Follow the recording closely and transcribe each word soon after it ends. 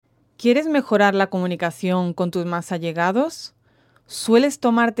¿Quieres mejorar la comunicación con tus más allegados? ¿Sueles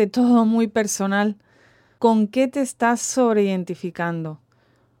tomarte todo muy personal? ¿Con qué te estás sobreidentificando?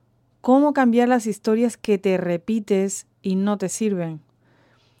 ¿Cómo cambiar las historias que te repites y no te sirven?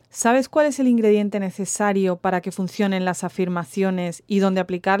 ¿Sabes cuál es el ingrediente necesario para que funcionen las afirmaciones y dónde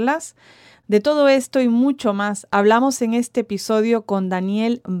aplicarlas? De todo esto y mucho más hablamos en este episodio con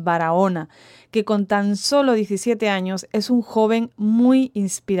Daniel Barahona, que con tan solo 17 años es un joven muy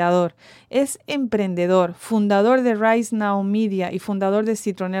inspirador. Es emprendedor, fundador de Rise Now Media y fundador de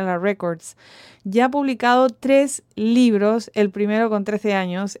Citronella Records. Ya ha publicado 3 libros, el primero con 13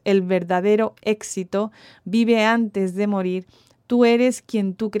 años, El verdadero éxito, Vive antes de morir, Tú eres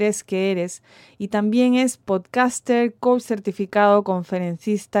quien tú crees que eres, y también es podcaster, coach certificado,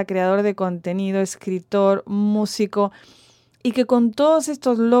 conferencista, creador de contenido, escritor, músico, y que con todos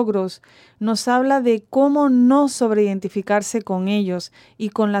estos logros nos habla de cómo no sobreidentificarse con ellos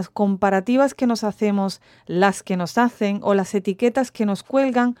y con las comparativas que nos hacemos, las que nos hacen o las etiquetas que nos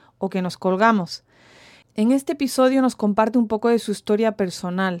cuelgan o que nos colgamos. En este episodio nos comparte un poco de su historia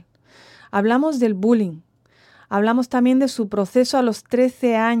personal. Hablamos del bullying. Hablamos también de su proceso a los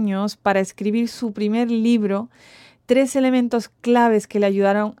 13 años para escribir su primer libro, 3 elementos claves que le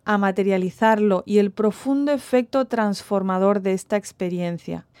ayudaron a materializarlo y el profundo efecto transformador de esta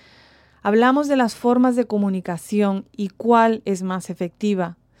experiencia. Hablamos de las formas de comunicación y cuál es más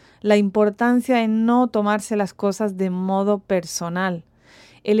efectiva, la importancia de no tomarse las cosas de modo personal,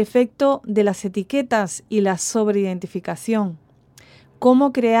 el efecto de las etiquetas y la sobreidentificación,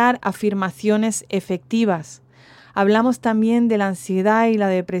 cómo crear afirmaciones efectivas. Hablamos también de la ansiedad y la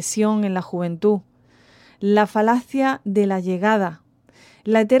depresión en la juventud, la falacia de la llegada,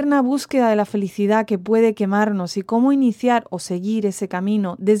 la eterna búsqueda de la felicidad que puede quemarnos y cómo iniciar o seguir ese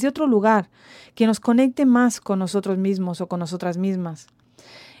camino desde otro lugar que nos conecte más con nosotros mismos o con nosotras mismas.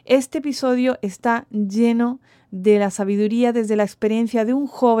 Este episodio está lleno de la sabiduría desde la experiencia de un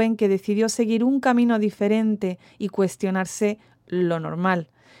joven que decidió seguir un camino diferente y cuestionarse lo normal.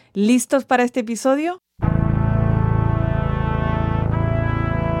 ¿Listos para este episodio?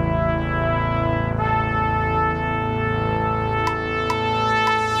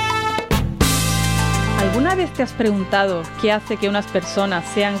 ¿Alguna vez te has preguntado qué hace que unas personas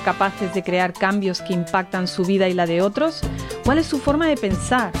sean capaces de crear cambios que impactan su vida y la de otros? ¿Cuál es su forma de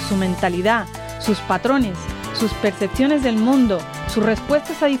pensar, su mentalidad, sus patrones, sus percepciones del mundo, sus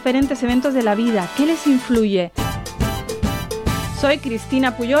respuestas a diferentes eventos de la vida? ¿Qué les influye? Soy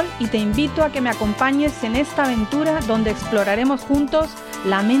Cristina Puyol y te invito a que me acompañes en esta aventura donde exploraremos juntos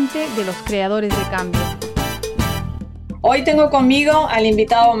la mente de los creadores de cambio. Hoy tengo conmigo al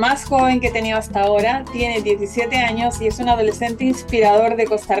invitado más joven que he tenido hasta ahora. Tiene 17 años y es un adolescente inspirador de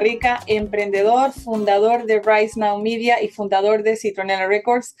Costa Rica, emprendedor, fundador de Rise Now Media y fundador de Citronella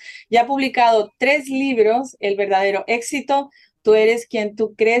Records. Ya ha publicado 3 libros, El verdadero éxito, Tú eres quien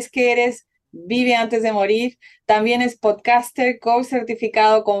tú crees que eres, Vive antes de morir. También es podcaster, coach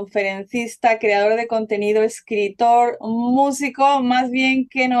certificado, conferencista, creador de contenido, escritor, músico, más bien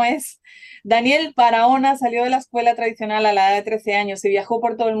que no es. Daniel Barahona salió de la escuela tradicional a la edad de 13 años y viajó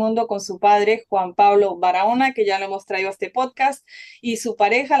por todo el mundo con su padre, Juan Pablo Barahona, que ya lo hemos traído a este podcast, y su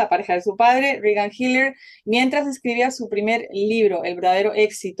pareja, la pareja de su padre, Regan Hiller, mientras escribía su primer libro, El verdadero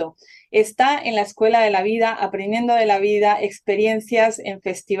éxito. Está en la escuela de la vida, aprendiendo de la vida, experiencias en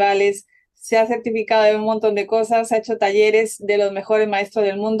festivales, se ha certificado de un montón de cosas, ha hecho talleres de los mejores maestros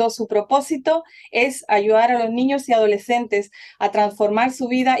del mundo. Su propósito es ayudar a los niños y adolescentes a transformar su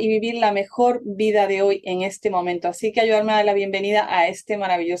vida y vivir la mejor vida de hoy en este momento. Así que ayudarme a dar la bienvenida a este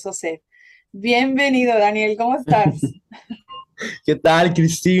maravilloso ser. Bienvenido, Daniel, ¿cómo estás? ¿Qué tal,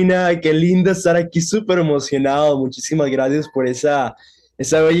 Cristina? Qué lindo estar aquí, súper emocionado. Muchísimas gracias por esa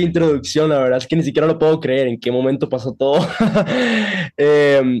bella introducción. La verdad es que ni siquiera lo puedo creer en qué momento pasó todo.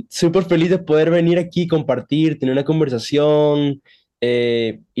 Súper feliz de poder venir aquí, compartir, tener una conversación,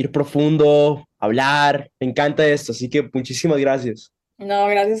 ir profundo, hablar. Me encanta esto, así que muchísimas gracias. No,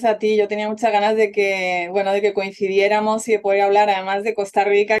 gracias a ti. Yo tenía muchas ganas de que coincidiéramos y de poder hablar, además de Costa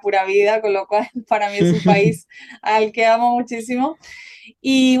Rica, pura vida, con lo cual para mí es un país al que amo muchísimo.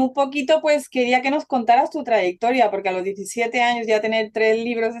 Y un poquito, pues, quería que nos contaras tu trayectoria, porque a los 17 años ya tener 3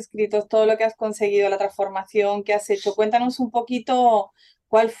 libros escritos, todo lo que has conseguido, la transformación que has hecho. Cuéntanos un poquito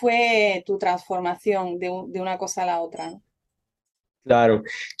cuál fue tu transformación de una cosa a la otra, ¿no? Claro,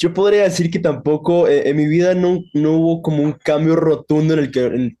 yo podría decir que tampoco en mi vida no hubo como un cambio rotundo en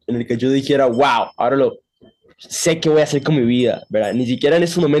el que yo dijera, wow, ahora lo sé qué voy a hacer con mi vida, ¿verdad? Ni siquiera en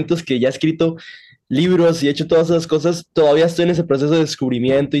esos momentos que ya he escrito libros y he hecho todas esas cosas, todavía estoy en ese proceso de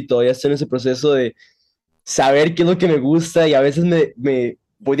descubrimiento y todavía estoy en ese proceso de saber qué es lo que me gusta y a veces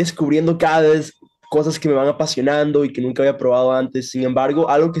voy descubriendo cada vez cosas que me van apasionando y que nunca había probado antes. Sin embargo,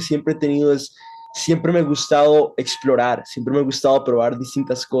 algo que siempre he tenido es, siempre me ha gustado explorar, siempre me ha gustado probar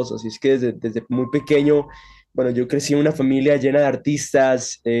distintas cosas. Y es que desde muy pequeño, bueno, yo crecí en una familia llena de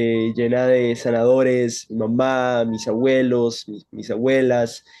artistas, llena de sanadores, mi mamá, mis abuelos, mis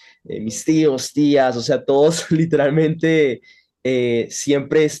abuelas, mis tíos, tías, o sea, todos literalmente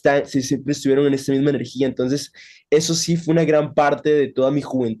siempre estuvieron en esta misma energía. Entonces, eso sí fue una gran parte de toda mi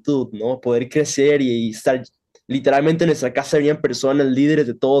juventud, ¿no? Poder crecer y estar literalmente en nuestra casa habían personas, líderes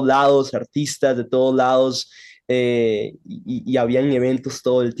de todos lados, artistas de todos lados, y habían eventos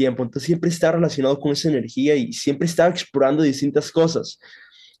todo el tiempo. Entonces siempre estaba relacionado con esa energía y siempre estaba explorando distintas cosas.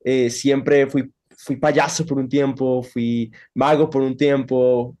 Siempre fui payaso por un tiempo, fui mago por un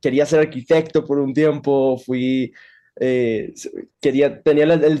tiempo, quería ser arquitecto por un tiempo, eh, tenía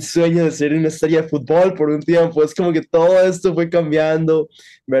el sueño de ser una estrella de fútbol por un tiempo. Es como que todo esto fue cambiando,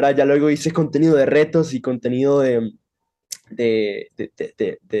 ¿verdad? Ya luego hice contenido de retos y contenido de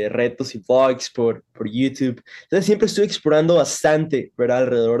retos y vlogs por YouTube. Entonces siempre estuve explorando bastante, ¿verdad?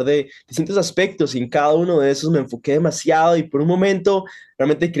 Alrededor de distintos aspectos y en cada uno de esos me enfoqué demasiado y por un momento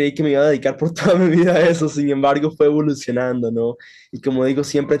realmente creí que me iba a dedicar por toda mi vida a eso. Sin embargo, fue evolucionando, ¿no? Y como digo,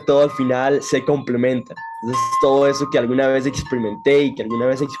 siempre todo al final se complementa. Entonces todo eso que alguna vez experimenté y que alguna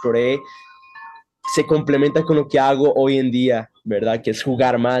vez exploré se complementa con lo que hago hoy en día, ¿verdad? Que es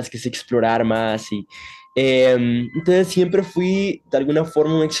jugar más, que es explorar más. Entonces siempre fui de alguna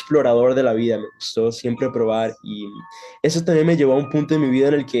forma un explorador de la vida, me gustó siempre probar y eso también me llevó a un punto en mi vida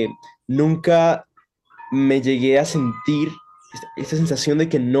en el que nunca me llegué a sentir esta sensación de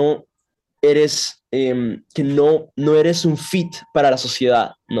que no eres, no eres un fit para la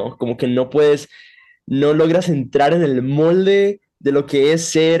sociedad, ¿no? Como que no puedes, no logras entrar en el molde de lo que es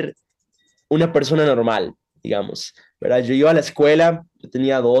ser una persona normal, digamos, ¿verdad? Yo iba a la escuela, yo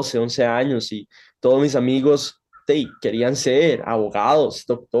tenía 12, 11 años y todos mis amigos querían ser abogados,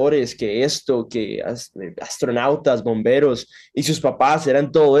 doctores, que esto, que astronautas, bomberos, y sus papás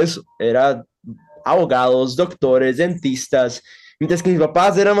eran todo eso, eran abogados, doctores, dentistas, mientras que mis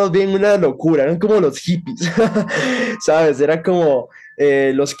papás eran más bien una locura, eran como los hippies, ¿sabes? Era como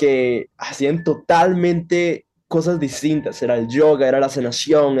los que hacían totalmente cosas distintas, era el yoga, era la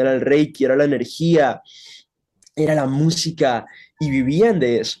sanación, era el reiki, era la energía, era la música, y vivían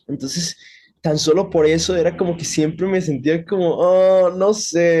de eso. Entonces, tan solo por eso era como que siempre me sentía como, oh, no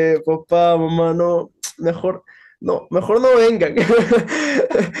sé, papá, mamá, no, mejor no vengan,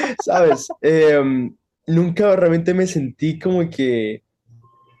 ¿sabes? Nunca realmente me sentí como que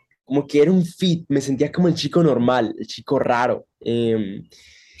era un fit, me sentía como el chico normal, el chico raro.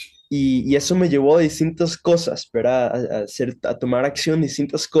 Y eso me llevó a distintas cosas, ¿verdad? A tomar acción en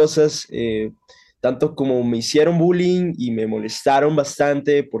distintas cosas, tanto como me hicieron bullying y me molestaron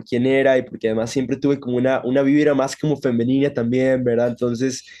bastante por quién era y porque además siempre tuve como una vibra más como femenina también, ¿verdad?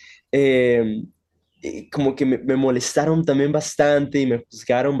 Entonces, eh, como que me molestaron también bastante y me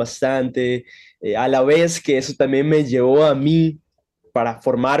juzgaron bastante, a la vez que eso también me llevó a mí para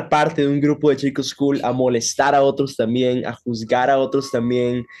formar parte de un grupo de chicos cool, a molestar a otros también, a juzgar a otros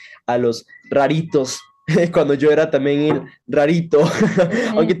también, a los raritos, cuando yo era también el rarito,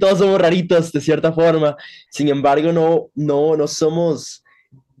 aunque todos somos raritos de cierta forma, sin embargo no somos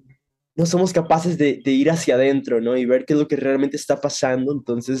capaces de ir hacia adentro, ¿no? Y ver qué es lo que realmente está pasando.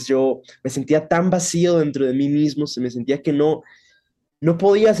 Entonces yo me sentía tan vacío dentro de mí mismo, se me sentía que no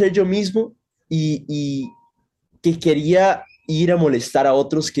podía ser yo mismo y que quería ir a molestar a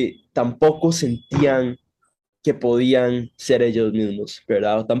otros que tampoco sentían que podían ser ellos mismos,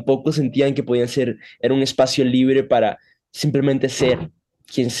 ¿verdad? O tampoco sentían que podían ser, era un espacio libre para simplemente ser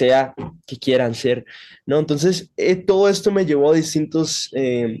quien sea que quieran ser, ¿no? Entonces, todo esto me llevó a distintos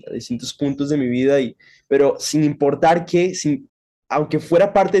puntos de mi vida, pero sin importar que, aunque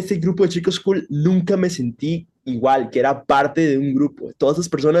fuera parte de este grupo de chicos cool, nunca me sentí igual, que era parte de un grupo. Todas esas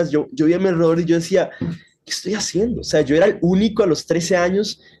personas, yo vi a mi alrededor y yo decía, ¿qué estoy haciendo? O sea, yo era el único a los 13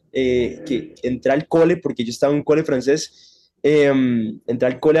 años que entré al cole, porque yo estaba en un cole francés, entré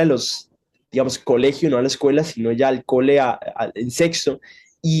al cole a los, digamos, colegio, no a la escuela, sino ya al cole en sexto,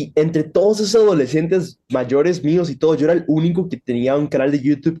 y entre todos esos adolescentes mayores míos y todo, yo era el único que tenía un canal de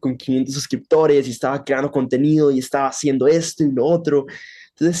YouTube con 500 suscriptores y estaba creando contenido y estaba haciendo esto y lo otro.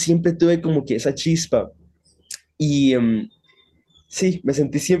 Entonces siempre tuve como que esa chispa. Y sí, me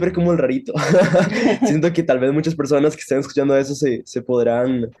sentí siempre como el rarito. Siento que tal vez muchas personas que estén escuchando eso se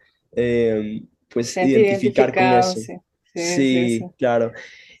podrán, pues, Sentir identificar con identificado, eso. sí. Sí, sí, sí. Sí, claro.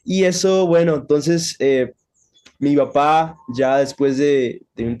 Y eso, bueno, entonces mi papá, ya después de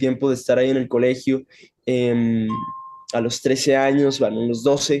un tiempo de estar ahí en el colegio, em, a los 13 años, bueno, a los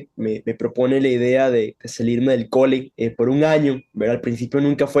 12, me propone la idea de salirme del cole por un año, ¿verdad? Al principio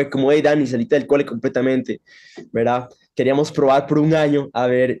nunca fue como, hey, Dani, salite del cole completamente, ¿verdad? Queríamos probar por un año a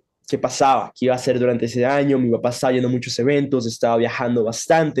ver qué pasaba, qué iba a hacer durante ese año. Mi papá estaba yendo a muchos eventos, estaba viajando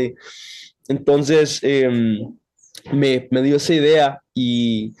bastante. Entonces, me dio esa idea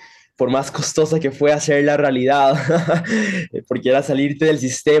y por más costosa que fue hacer la realidad, porque era salirte del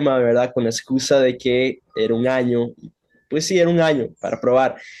sistema, ¿verdad? Con la excusa de que era un año, pues sí, era un año para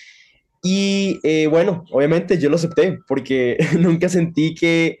probar. Y bueno, obviamente yo lo acepté porque nunca sentí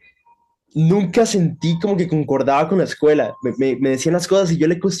como que concordaba con la escuela. Me decían las cosas y yo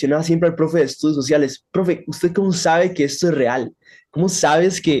le cuestionaba siempre al profe de estudios sociales, profe, ¿usted cómo sabe que esto es real? ¿Cómo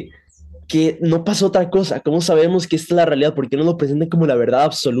sabes que no pasó otra cosa? ¿Cómo sabemos que esta es la realidad? ¿Por qué no lo presentan como la verdad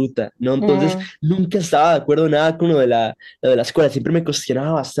absoluta? ¿No? Entonces, Mm. nunca estaba de acuerdo nada con lo de la escuela. Siempre me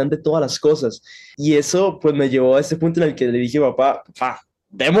cuestionaba bastante todas las cosas. Y eso, pues, me llevó a ese punto en el que le dije, papá,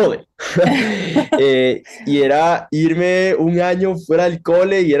 démosle. Y era irme un año fuera del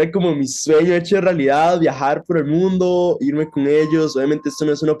cole y era como mi sueño hecho realidad, viajar por el mundo, irme con ellos. Obviamente esto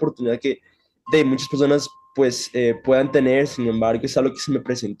no es una oportunidad que de muchas personas pues puedan tener, sin embargo es algo que se me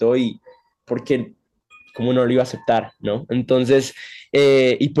presentó y porque cómo no lo iba a aceptar, ¿no? Entonces,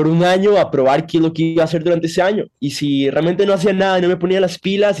 y por un año a probar qué es lo que iba a hacer durante ese año. Y si realmente no hacía nada, no me ponía las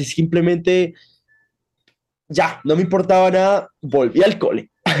pilas y simplemente ya, no me importaba nada, volví al cole.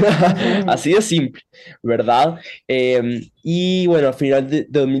 Así de simple, ¿verdad? Y bueno, a final de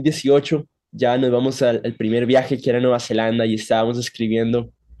 2018 ya nos vamos al primer viaje que era Nueva Zelanda y estábamos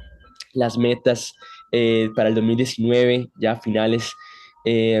escribiendo las metas para el 2019, ya a finales,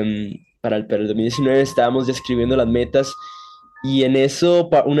 para el 2019 estábamos ya escribiendo las metas y en eso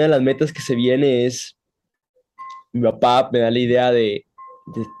una de las metas que se viene es, mi papá me da la idea de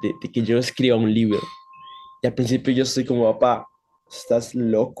que yo escriba un libro. Y al principio yo estoy como, papá, estás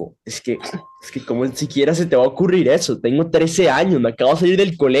loco. Es que como siquiera se te va a ocurrir eso. Tengo 13 años, me acabo de salir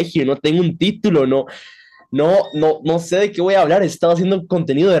del colegio, no tengo un título, no sé de qué voy a hablar. He estado haciendo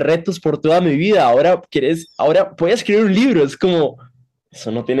contenido de retos por toda mi vida. Ahora voy a escribir un libro. Es como,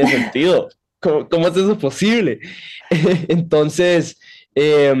 eso no tiene sentido. ¿Cómo es eso posible? Entonces,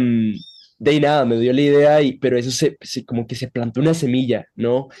 de ahí nada, me dio la idea, pero eso como que se plantó una semilla,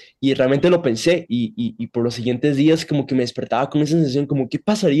 ¿no? Y realmente lo pensé y por los siguientes días como que me despertaba con esa sensación como, ¿qué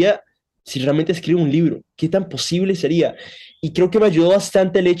pasaría si realmente escribo un libro? ¿Qué tan posible sería? Y creo que me ayudó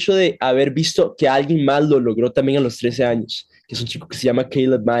bastante el hecho de haber visto que alguien más lo logró también a los 13 años, que es un chico que se llama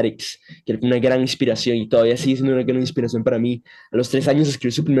Caleb Maddox, que fue una gran inspiración y todavía sigue siendo una gran inspiración para mí. A los 3 años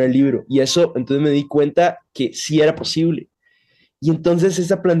escribió su primer libro y eso, entonces me di cuenta que sí era posible. Y entonces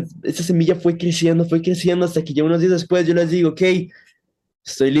esa semilla fue creciendo hasta que ya unos días después yo les digo, ok,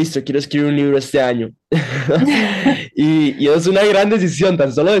 estoy listo, quiero escribir un libro este año. y es una gran decisión,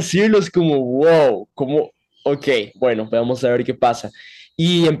 tan solo decirlo es como, wow, como, ok, bueno, pues vamos a ver qué pasa.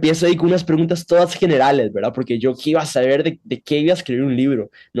 Y empiezo ahí con unas preguntas todas generales, ¿verdad? Porque yo qué iba a saber de qué iba a escribir un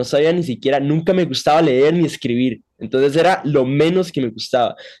libro. No sabía ni siquiera, nunca me gustaba leer ni escribir. Entonces era lo menos que me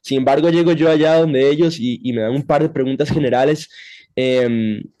gustaba. Sin embargo, llego yo allá donde ellos y me dan un par de preguntas generales,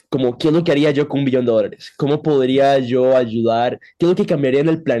 como qué es lo que haría yo con $1 billón, cómo podría yo ayudar, qué es lo que cambiaría en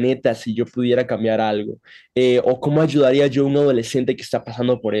el planeta si yo pudiera cambiar algo, o cómo ayudaría yo a un adolescente que está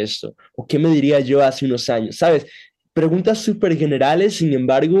pasando por esto, o qué me diría yo hace unos años, ¿sabes? Preguntas súper generales, sin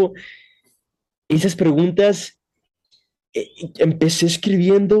embargo, esas preguntas empecé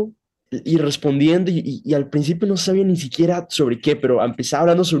escribiendo y respondiendo y al principio no sabía ni siquiera sobre qué, pero empezaba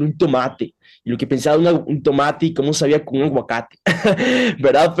hablando sobre un tomate y lo que pensaba un tomate y cómo sabía con un aguacate,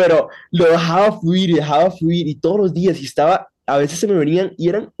 ¿verdad? Pero lo dejaba fluir y todos los días y estaba, a veces se me venían y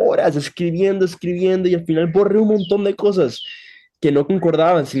eran horas escribiendo y al final borré un montón de cosas que no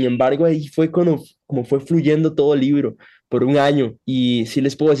concordaban. Sin embargo, ahí fue como fue fluyendo todo el libro por un año y sí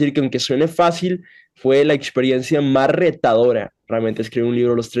les puedo decir que aunque suene fácil, fue la experiencia más retadora realmente escribir un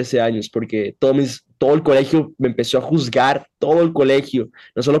libro a los 13 años, porque todo el colegio me empezó a juzgar, todo el colegio,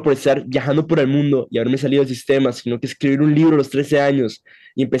 no solo por estar viajando por el mundo y haberme salido del sistema, sino que escribir un libro a los 13 años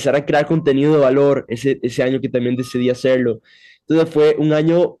y empezar a crear contenido de valor ese año que también decidí hacerlo. Entonces fue un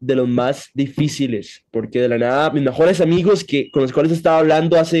año de los más difíciles, porque de la nada, mis mejores amigos con los cuales estaba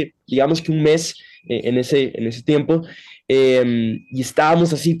hablando hace, digamos que un mes, en ese tiempo, y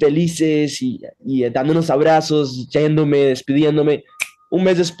estábamos así felices y dándonos abrazos, yéndome, despidiéndome. Un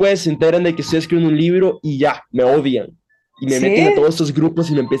mes después se enteran de que estoy escribiendo un libro y ya, me odian. Y me meten a ¿Sí? todos estos grupos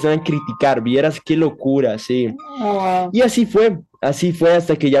y me empiezan a criticar. Vieras qué locura, sí. Oh, wow. Y así fue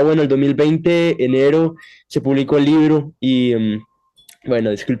hasta que ya, bueno, el 2020, enero, se publicó el libro y,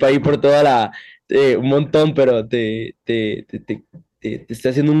 bueno, disculpa ahí por un montón, pero te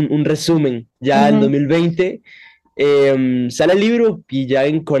estoy haciendo un resumen. Ya en Ujú. 2020 sale el libro y ya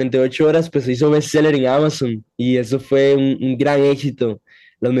en 48 horas pues se hizo bestseller en Amazon y eso fue un gran éxito.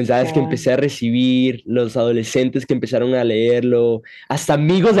 Los Qué mensajes que bueno. empecé a recibir, los adolescentes que empezaron a leerlo, hasta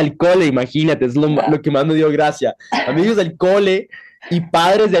amigos del cole, imagínate, es Ah, lo que más me dio gracia. Amigos del cole y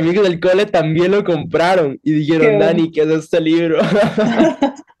padres de amigos del cole también lo compraron y qué dijeron, bueno. Dani, ¿qué es este libro?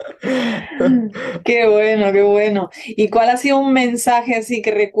 Qué bueno, qué bueno. ¿Y cuál ha sido un mensaje así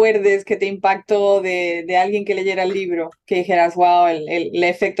que recuerdes que te impactó de alguien que leyera el libro? Que dijeras, wow, el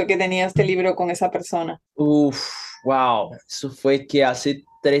efecto que tenía este libro con esa persona. Uf, wow, eso fue que hace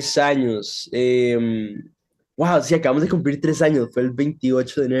 3 años. Wow, sí, acabamos de cumplir 3 años, fue el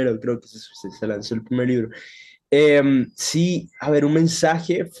 28 de enero, creo que se lanzó el primer libro. Sí, a ver, un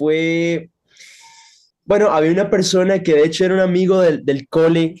mensaje fue, bueno, había una persona que de hecho era un amigo del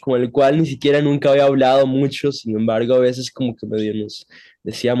cole, con el cual ni siquiera nunca había hablado mucho, sin embargo, a veces como que medio nos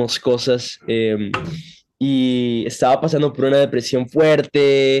decíamos cosas, y estaba pasando por una depresión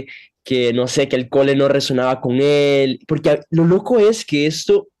fuerte, que no sé, que el cole no resonaba con él, porque lo loco es que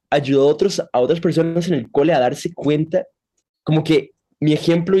esto ayudó a otras personas en el cole a darse cuenta, como que mi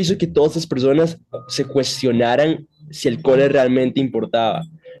ejemplo hizo que todas esas personas se cuestionaran si el cole realmente importaba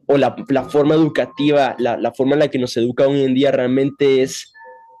o la forma educativa, la forma en la que nos educa hoy en día realmente es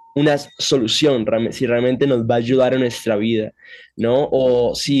una solución, si realmente nos va a ayudar en nuestra vida, ¿no?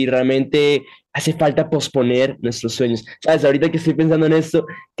 O si realmente hace falta posponer nuestros sueños. Sabes, ahorita que estoy pensando en esto,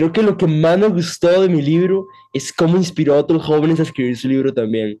 creo que lo que más me gustó de mi libro es cómo inspiró a otros jóvenes a escribir su libro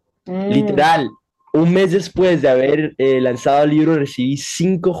también. Mm, Literal, un mes después de haber lanzado el libro, recibí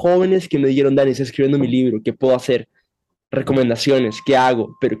 5 jóvenes que me dijeron, Dani, estoy escribiendo mi libro, ¿qué puedo hacer? Recomendaciones, ¿qué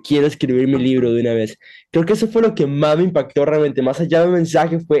hago? Pero quiero escribir mi libro de una vez. Creo que eso fue lo que más me impactó realmente, más allá del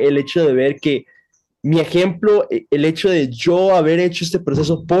mensaje, fue el hecho de ver que mi ejemplo, el hecho de yo haber hecho este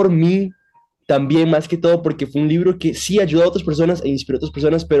proceso por mí, también más que todo porque fue un libro que sí ayudó a otras personas e inspiró a otras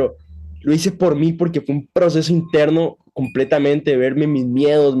personas, pero lo hice por mí porque fue un proceso interno completamente, de verme mis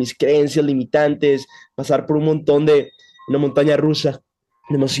miedos, mis creencias limitantes, pasar por un montón de, una montaña rusa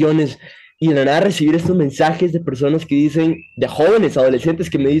de emociones y de la nada recibir estos mensajes de personas que dicen, de jóvenes, adolescentes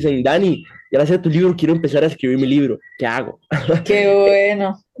que me dicen, Dani, gracias a tu libro quiero empezar a escribir mi libro, ¿qué hago? qué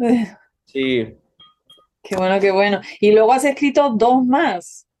bueno. Sí, Qué bueno, qué bueno. Y luego has escrito dos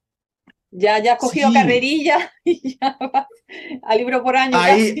más. Ya has cogido sí, carrerilla y ya vas a libro por año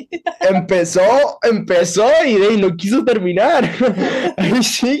ahí casi. empezó y de ahí no quiso terminar. Ahí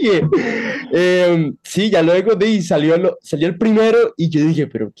sigue. Sí, ya luego de ahí salió el primero y yo dije,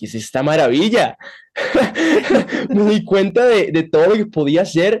 pero ¿qué es esta maravilla? Me di cuenta de todo lo que podía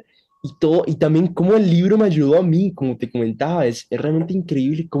hacer y todo, y también cómo el libro me ayudó a mí, como te comentaba, es realmente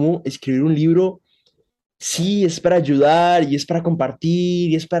increíble cómo escribir un libro, sí, es para ayudar y es para compartir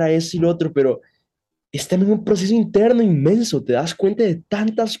y es para eso y lo otro, pero es también un proceso interno inmenso, te das cuenta de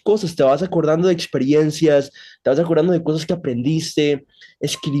tantas cosas, te vas acordando de experiencias, te vas acordando de cosas que aprendiste,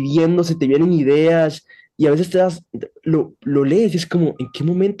 escribiendo, se te vienen ideas y a veces lo lees y es como, ¿en qué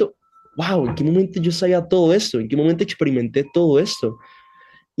momento, wow, en qué momento yo sabía todo esto? ¿En qué momento experimenté todo esto?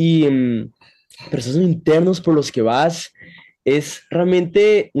 Y procesos internos por los que vas es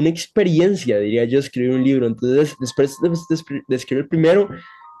realmente una experiencia, diría yo, escribir un libro. Entonces, después de escribir el primero,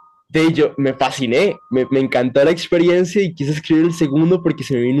 de ello me fasciné, me encantó la experiencia y quise escribir el segundo porque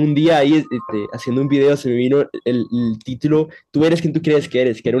se me vino un día ahí haciendo un video, se me vino el título Tú eres quien tú crees que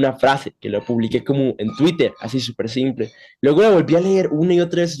eres, que era una frase que lo publiqué como en Twitter, así súper simple. Luego la volví a leer una y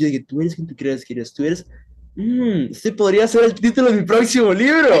otra vez y yo dije, tú eres quien tú crees que eres, tú eres... este podría ser el título de mi próximo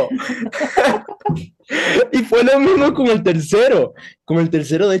libro. Y fue lo mismo con el tercero. Con el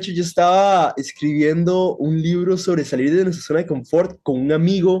tercero, de hecho, yo estaba escribiendo un libro sobre salir de nuestra zona de confort con un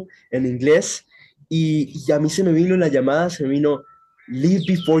amigo en inglés y a mí se me vino la llamada, se me vino Live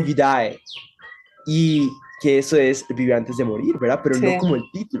Before You Die. Y que eso es Vive antes de morir, ¿verdad? Pero no Sí. como el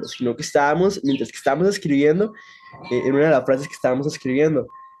título, sino que estábamos, mientras que estábamos escribiendo, en una de las frases que estábamos escribiendo,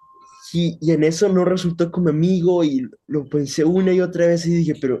 y en eso no resultó como amigo y lo pensé una y otra vez y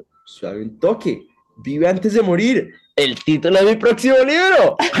dije, pero suave un toque, vive antes de morir, el título de mi próximo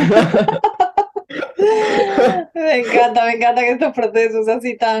libro. Me encanta que estos procesos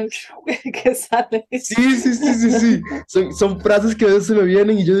así tan que salen. Sí, sí, sí, sí, sí. Son frases que a veces se me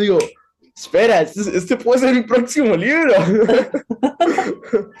vienen y yo digo, espera, este puede ser mi próximo libro.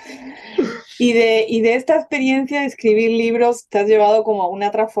 Y de esta experiencia de escribir libros, te has llevado como a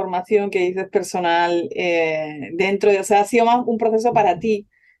una transformación que dices personal dentro de, o sea, ha sido más un proceso para ti.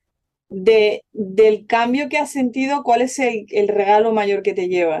 Del cambio que has sentido, ¿cuál es el regalo mayor que te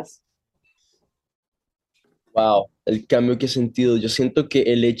llevas? Wow, el cambio que he sentido. Yo siento que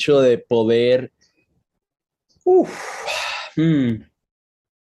el hecho de poder, uf, hmm,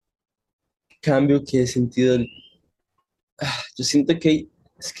 cambio que he sentido, yo siento que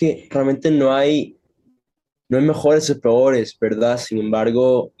es que realmente no hay mejores o peores, ¿verdad? Sin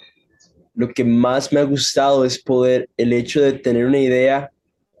embargo, lo que más me ha gustado es poder, el hecho de tener una idea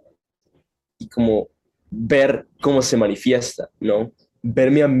y como ver cómo se manifiesta, ¿no?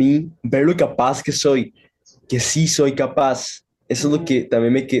 Verme a mí, ver lo capaz que soy, que sí soy capaz. Eso es lo Ujú. que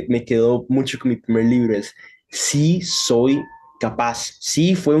también me quedó mucho con mi primer libro, es sí soy capaz.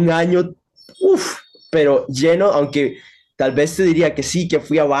 Sí, fue un año, uff, pero lleno, aunque tal vez te diría que sí, que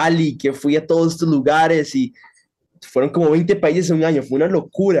fui a Bali, que fui a todos estos lugares y fueron como 20 países en un año, fue una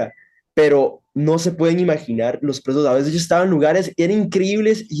locura, pero no se pueden imaginar los procesos. A veces yo estaba en lugares, eran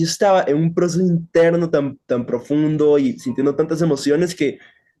increíbles, y yo estaba en un proceso interno tan profundo y sintiendo tantas emociones que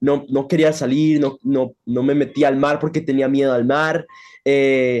no quería salir, no me metía al mar porque tenía miedo al mar.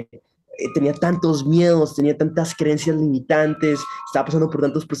 Tenía tantos miedos, tenía tantas creencias limitantes, estaba pasando por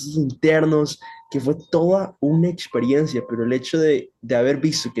tantos procesos internos, que fue toda una experiencia, pero el hecho de haber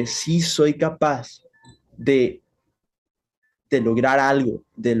visto que sí soy capaz de lograr algo,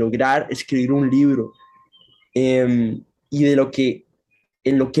 de lograr escribir un libro, y de lo que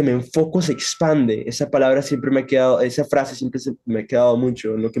en lo que me enfoco se expande. Esa palabra siempre me ha quedado, esa frase siempre me ha quedado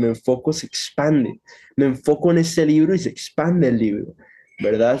mucho. En lo que me enfoco se expande. Me enfoco en este libro y se expande el libro,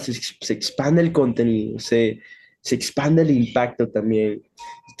 ¿verdad? Se expande el contenido, se expande el impacto también.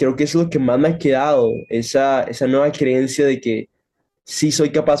 Creo que eso es lo que más me ha quedado, esa nueva creencia de que sí soy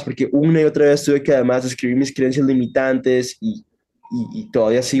capaz, porque una y otra vez tuve que además escribir mis creencias limitantes y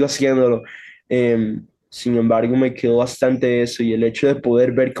todavía sigo haciéndolo. Sin embargo, me quedó bastante eso y el hecho de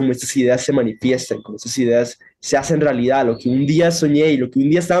poder ver cómo estas ideas se manifiestan, cómo estas ideas se hacen realidad. Lo que un día soñé y lo que un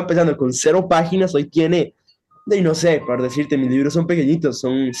día estaba empezando con 0 páginas, hoy tiene, y no sé, para decirte, mis libros son pequeñitos,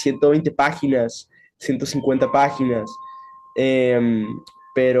 son 120 páginas, 150 páginas. Em,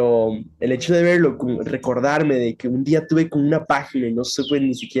 pero el hecho de verlo, recordarme de que un día tuve con una página y no supe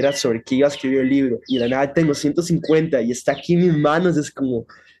ni siquiera sobre qué iba a escribir el libro, y de la nada tengo 150 y está aquí en mis manos, es como,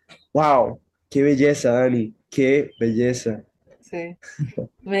 wow, qué belleza, Dani, qué belleza. Sí.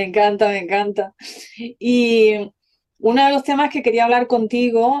 Me encanta, me encanta. Y uno de los temas que quería hablar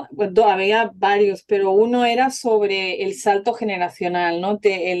contigo, bueno, había varios, pero uno era sobre el salto generacional, ¿no?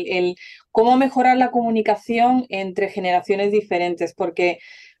 Cómo mejorar la comunicación entre generaciones diferentes, porque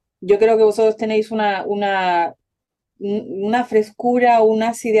yo creo que vosotros tenéis una frescura,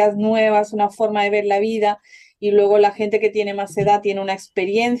 unas ideas nuevas, una forma de ver la vida, y luego la gente que tiene más edad tiene una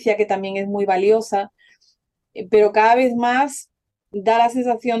experiencia que también es muy valiosa, pero cada vez más da la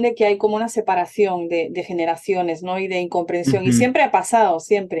sensación de que hay como una separación de generaciones, ¿no? Y de incomprensión. Y Ujú, siempre ha pasado,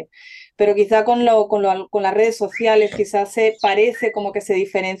 siempre. Pero quizá con las redes sociales, quizás se parece como que se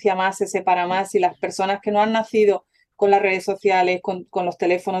diferencia más, se separa más, y las personas que no han nacido con las redes sociales, con los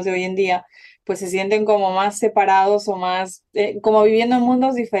teléfonos de hoy en día, pues se sienten como más separados o más, como viviendo en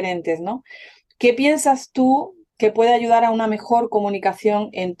mundos diferentes, ¿no? ¿Qué piensas tú que puede ayudar a una mejor comunicación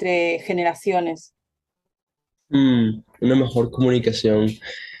entre generaciones? una mejor comunicación.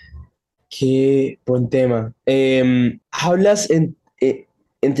 Qué buen tema. ¿Hablas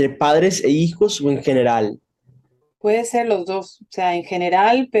entre padres e hijos o en general? Puede ser los dos, o sea, en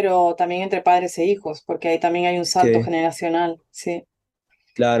general, pero también entre padres e hijos, porque ahí también hay un salto Que, generacional, sí.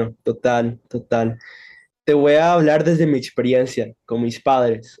 claro, total, total. Te voy a hablar desde mi experiencia con mis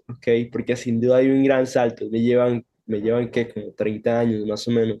padres, ¿ok? Porque sin duda hay un gran salto. Me llevan ¿qué? Como 30 años más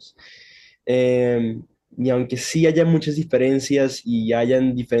o menos. Eh, y aunque sí haya muchas diferencias y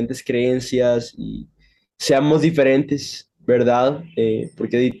hayan diferentes creencias y seamos diferentes, ¿verdad?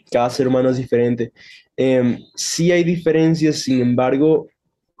 Porque cada ser humano es diferente. Sí hay diferencias, sin embargo,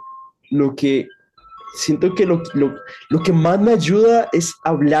 lo que siento que lo que más me ayuda es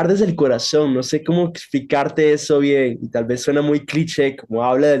hablar desde el corazón. No sé cómo explicarte eso bien. Y tal vez suena muy cliché, como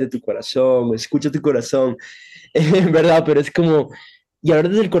habla desde tu corazón, o escucha tu corazón, ¿verdad? Pero es como, y hablar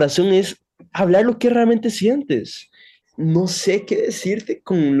desde el corazón es hablar lo que realmente sientes. No sé qué decirte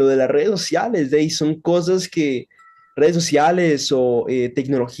con lo de las redes sociales, de ahí son cosas que redes sociales o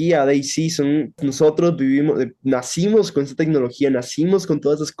tecnología, de ahí sí, son, nosotros vivimos, nacimos con esa tecnología, nacimos con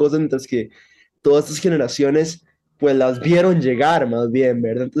todas esas cosas, mientras que todas estas generaciones pues las vieron llegar más bien,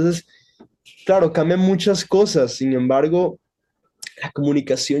 ¿verdad? Entonces, claro, cambian muchas cosas, sin embargo, la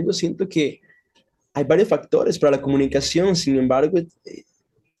comunicación, yo siento que hay varios factores para la comunicación, sin embargo,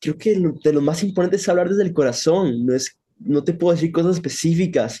 creo que de lo más importante es hablar desde el corazón, no te puedo decir cosas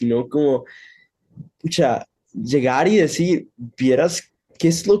específicas, sino como, pucha, llegar y decir, vieras qué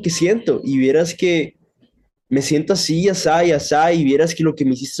es lo que siento y vieras que me siento así, así, así, y vieras que lo que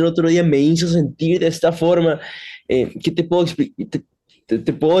me hiciste el otro día me hizo sentir de esta forma. ¿Qué te puedo explicar?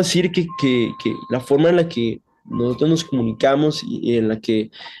 Te puedo decir que la forma en la que nosotros nos comunicamos y en la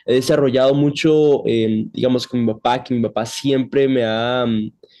que he desarrollado mucho, digamos, con mi papá, que mi papá siempre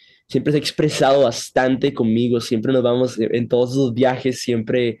siempre se ha expresado bastante conmigo, siempre nos vamos en todos esos viajes,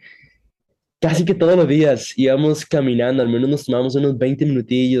 siempre casi que todos los días íbamos caminando, al menos nos tomamos unos 20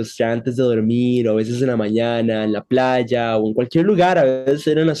 minutillos ya antes de dormir, o a veces en la mañana, en la playa, o en cualquier lugar, a veces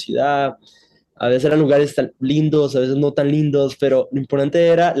era en la ciudad, a veces eran lugares tan lindos, a veces no tan lindos, pero lo importante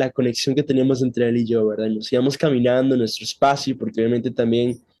era la conexión que teníamos entre él y yo, ¿verdad? Nos íbamos caminando en nuestro espacio, porque obviamente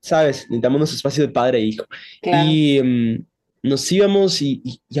también, ¿sabes? Necesitamos nuestro espacio de padre e hijo. Claro. Y nos íbamos y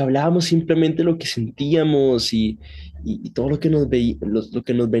hablábamos simplemente lo que sentíamos y todo lo que lo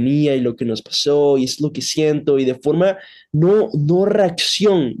que nos venía y lo que nos pasó y es lo que siento y de forma no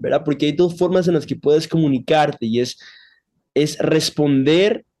reacción, ¿verdad? Porque hay dos formas en las que puedes comunicarte y es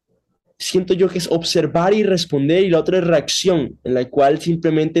responder, siento yo que es observar y responder y la otra es reacción, en la cual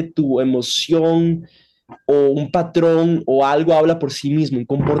simplemente tu emoción o un patrón o algo habla por sí mismo, un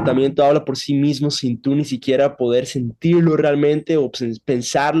comportamiento habla por sí mismo sin tú ni siquiera poder sentirlo realmente o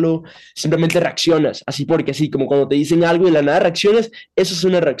pensarlo, simplemente reaccionas, así porque así, como cuando te dicen algo y de la nada reaccionas, eso es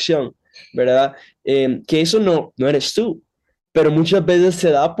una reacción, ¿verdad? Que eso no eres tú, pero muchas veces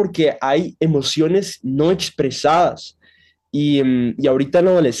se da porque hay emociones no expresadas y ahorita en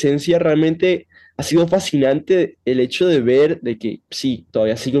la adolescencia realmente ha sido fascinante el hecho de ver de que sí,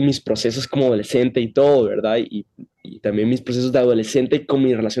 todavía sigo mis procesos como adolescente y todo, ¿verdad? Y también mis procesos de adolescente con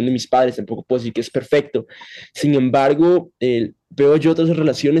mi relación de mis padres, tampoco puedo decir que es perfecto. Sin embargo, veo yo otras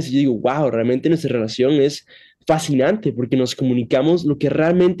relaciones y yo digo, wow, realmente nuestra relación es fascinante porque nos comunicamos lo que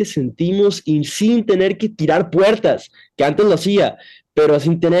realmente sentimos y sin tener que tirar puertas, que antes lo hacía, pero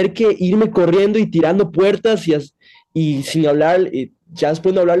sin tener que irme corriendo y tirando puertas y sin hablar, ya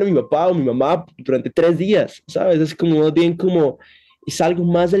después de hablarle a mi papá o mi mamá durante 3 días, ¿sabes? Es como más bien como, es algo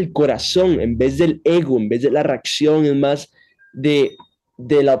más del corazón en vez del ego, en vez de la reacción, es más de,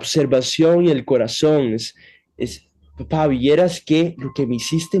 de la observación y el corazón. Papá, vieras que lo que me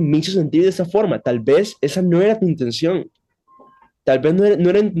hiciste me hizo sentir de esa forma. Tal vez esa no era tu intención. Tal vez no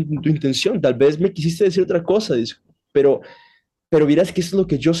era tu intención. Tal vez me quisiste decir otra cosa. Pero, pero vieras que eso es lo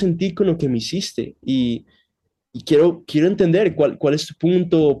que yo sentí con lo que me hiciste. Y quiero entender cuál es tu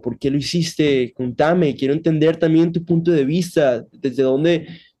punto, por qué lo hiciste, contame, quiero entender también tu punto de vista, desde dónde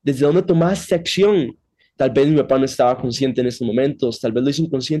tomaste acción. Tal vez mi papá no estaba consciente en estos momentos, tal vez lo hizo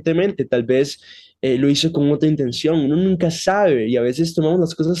inconscientemente, tal vez lo hizo con otra intención, uno nunca sabe y a veces tomamos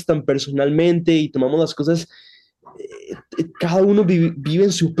las cosas tan personalmente y tomamos las cosas, cada uno vive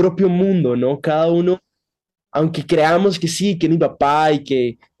en su propio mundo, ¿no? Cada uno aunque creamos que sí, que es mi papá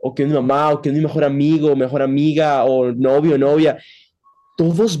o que es mi mamá, o que es mi mejor amigo, mejor amiga, o novio, novia,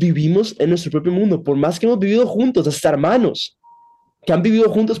 todos vivimos en nuestro propio mundo, por más que hemos vivido juntos, hasta hermanos, que han vivido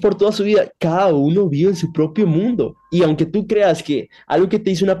juntos por toda su vida, cada uno vive en su propio mundo. Y aunque tú creas que algo que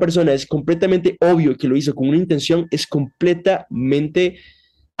te dice una persona es completamente obvio que lo hizo con una intención, es completamente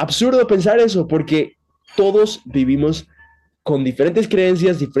absurdo pensar eso, porque todos vivimos con diferentes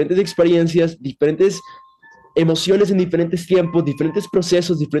creencias, diferentes experiencias, diferentes emociones en diferentes tiempos, diferentes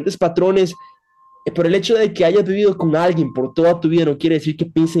procesos, diferentes patrones, pero el hecho de que hayas vivido con alguien por toda tu vida no quiere decir que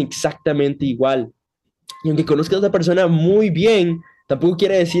piensen exactamente igual. Y aunque conozcas a esa persona muy bien, tampoco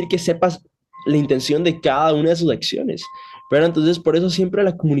quiere decir que sepas la intención de cada una de sus acciones. Pero entonces por eso siempre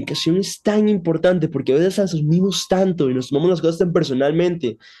la comunicación es tan importante, porque a veces asumimos tanto y nos tomamos las cosas tan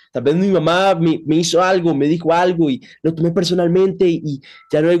personalmente. Tal vez mi mamá me hizo algo, me dijo algo y lo tomé personalmente y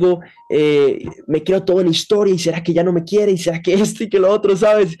ya luego me creo todo en la historia y será que ya no me quiere y será que esto y que lo otro,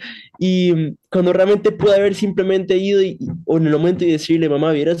 ¿sabes? Y cuando realmente pude haber simplemente ido o en el momento y decirle,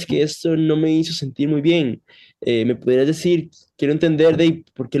 mamá, vieras que esto no me hizo sentir muy bien, me pudieras decir, quiero entender de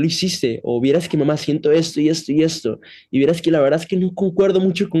por qué lo hiciste, o vieras que mamá siento esto y esto y esto, y vieras que la verdad es que no concuerdo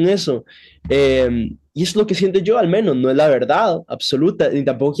mucho con eso. Y es lo que siento yo, al menos, no es la verdad absoluta, ni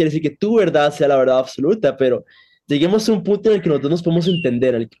tampoco quiere decir que tu verdad sea la verdad absoluta, pero lleguemos a un punto en el que nosotros nos podemos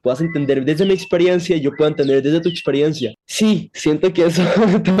entender, en el que puedas entender desde mi experiencia y yo puedo entender desde tu experiencia. Sí, siento que eso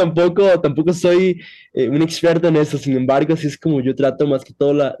tampoco soy un experto en eso, sin embargo, así es como yo trato más que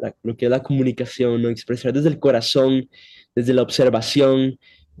todo lo que es la comunicación, ¿no? Expresar desde el corazón, desde la observación,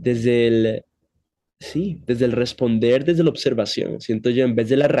 desde desde el responder, desde la observación, siento yo, en vez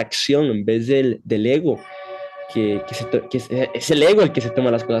de la reacción, en vez del ego, que es el ego el que se toma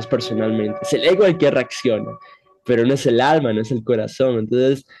las cosas personalmente, es el ego el que reacciona. pero no es el alma, no es el corazón.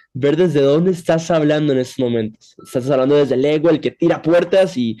 Entonces, ver desde dónde estás hablando en estos momentos. Estás hablando desde el ego, el que tira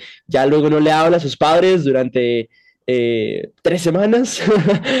puertas y ya luego no le habla a sus padres durante 3 semanas,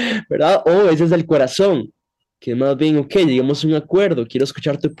 ¿verdad? O es desde el corazón, que más bien, ok, llegamos a un acuerdo, quiero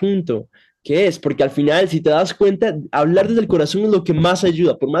escuchar tu punto. ¿Qué es? Porque al final, si te das cuenta, hablar desde el corazón es lo que más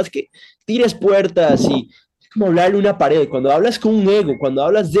ayuda. Por más que tires puertas y es como hablarle a una pared. Cuando hablas con un ego, cuando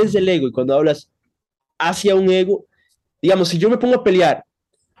hablas desde el ego y cuando hablas hacia un ego, digamos, si yo me pongo a pelear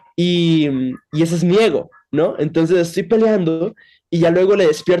y ese es mi ego, ¿no? Entonces estoy peleando y ya luego le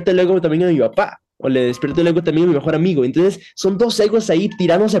despierta el ego también a mi papá o le despierta el ego también a mi mejor amigo. Entonces son dos egos ahí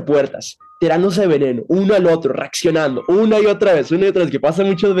tirándose puertas, tirándose veneno, uno al otro, reaccionando una y otra vez, que pasa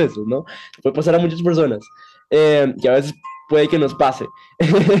muchas veces, ¿no? Puede pasar a muchas personas, que a veces puede que nos pase.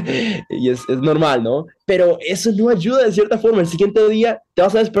 Y es normal, ¿no? Pero eso no ayuda de cierta forma. El siguiente día te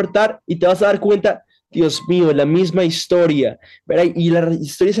vas a despertar y te vas a dar cuenta, Dios mío, la misma historia, ¿verdad? Y la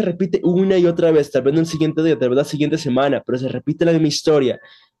historia se repite una y otra vez, tal vez no el siguiente día, tal vez la siguiente semana, pero se repite la misma historia.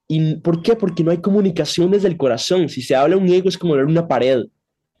 ¿Y por qué? Porque no hay comunicación desde el corazón. Si se habla un ego es como hablar una pared.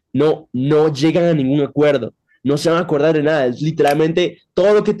 No llegan a ningún acuerdo. No se van a acordar de nada. Es literalmente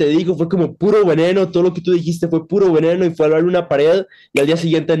todo lo que te digo fue como puro veneno, todo lo que tú dijiste fue puro veneno y fue hablar una pared y al día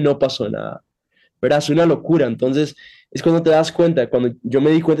siguiente no pasó nada. ¿Verdad? Es una locura. Entonces, es cuando te das cuenta, cuando yo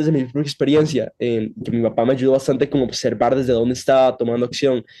me di cuenta de mi propia experiencia, que mi papá me ayudó bastante como observar desde dónde estaba tomando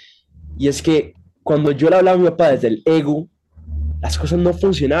acción. Y es que cuando yo le hablaba a mi papá desde el ego, las cosas no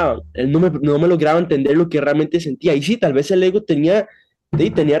funcionaban. Él no me lograba entender lo que realmente sentía. Y sí, tal vez el ego tenía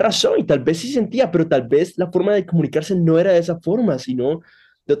razón y tal vez sí sentía, pero tal vez la forma de comunicarse no era de esa forma, sino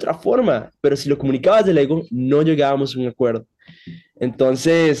de otra forma. Pero si lo comunicabas del ego, no llegábamos a un acuerdo.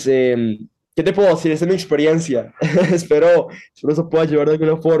 Entonces, ¿qué te puedo decir? Esa es mi experiencia. espero eso pueda ayudar de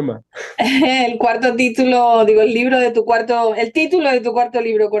alguna forma. El cuarto título, digo, el libro de tu cuarto, el título de tu cuarto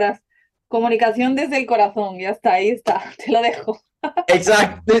libro, Coraz. Comunicación desde el corazón, ya está, ahí está, te lo dejo.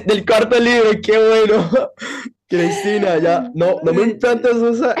 Exacto, del cuarto libro, qué bueno. Cristina, ya, no me plantes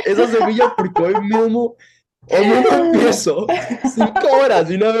esa semilla porque hoy mismo empiezo. 5 horas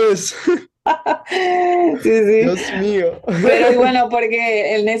de una vez. Sí, sí. Dios mío. Pero y bueno,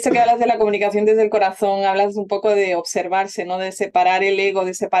 porque en esto que hablas de la comunicación desde el corazón, hablas un poco de observarse, ¿no? De separar el ego,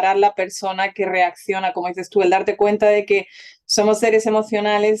 de separar la persona que reacciona, como dices tú, el darte cuenta de que somos seres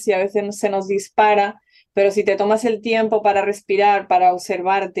emocionales y a veces se nos dispara, pero si te tomas el tiempo para respirar, para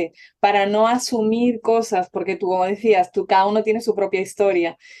observarte, para no asumir cosas, porque tú, como decías, tú cada uno tiene su propia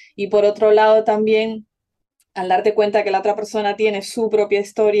historia. Y por otro lado también al darte cuenta que la otra persona tiene su propia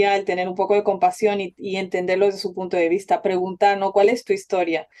historia, el tener un poco de compasión y entenderlo desde su punto de vista, preguntar, ¿no? ¿Cuál es tu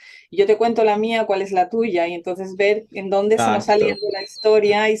historia? Y yo te cuento la mía, ¿cuál es la tuya? Y entonces ver en dónde se nos ha liado Exacto. la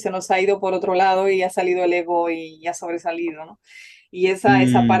historia y se nos ha ido por otro lado y ha salido el ego y ha sobresalido, ¿no? Y esa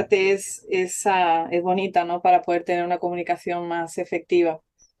Mm, parte es bonita, ¿no? Para poder tener una comunicación más efectiva,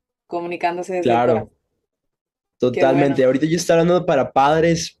 comunicándose desde el corazón. claro, Qué bueno. totalmente. Ahorita yo estoy hablando para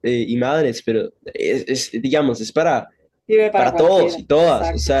padres y madres, pero digamos, es Sirve para para todos cualquiera. y todas.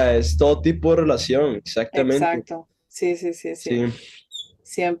 O Exacto, sea, es todo tipo de relación, exactamente. exacto. Sí, sí, sí, sí. Sí,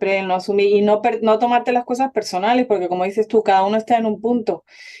 Siempre el no asumir y no tomarte las cosas personales, porque como dices tú, cada uno está en un punto.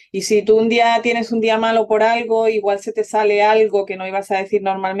 Y si tú un día tienes un día malo por algo, igual se te sale algo que no ibas a decir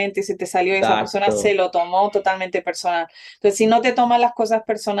normalmente y se te salió y esa persona se exacto. lo tomó totalmente personal. Entonces, si no te tomas las cosas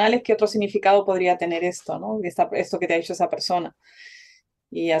personales, ¿qué otro significado podría tener esto, ¿no? Esto que te ha hecho esa persona.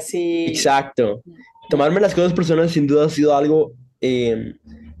 Y así. Exacto. Mm. Tomarme las cosas personales sin duda ha sido algo, eh,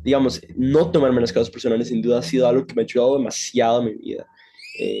 digamos, no tomarme las cosas personales sin duda ha sido algo que me ha ayudado demasiado en mi vida.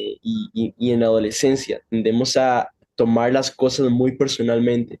 Y en la adolescencia tendemos a tomar las cosas muy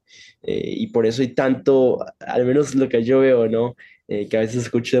personalmente y por eso hay tanto, al menos lo que yo veo, ¿no? Que a veces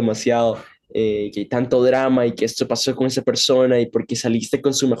escucho demasiado, que hay tanto drama y que esto pasó con esa persona y porque saliste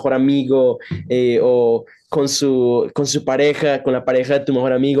con su mejor amigo o con su pareja, con la pareja de tu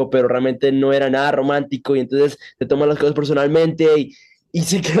mejor amigo, pero realmente no era nada romántico y entonces te toman las cosas personalmente y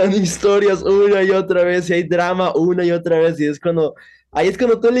se quedan historias una y otra vez y hay drama una y otra vez y ahí es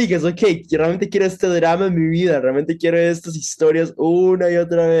cuando tú eliges, ok, realmente quiero este drama en mi vida, realmente quiero estas historias una y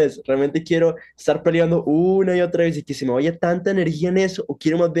otra vez, realmente quiero estar peleando una y otra vez y que se me vaya tanta energía en eso o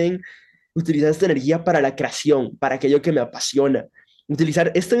quiero más bien utilizar esta energía para la creación, para aquello que me apasiona. Utilizar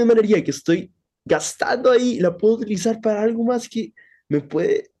esta misma energía que estoy gastando ahí, la puedo utilizar para algo más que me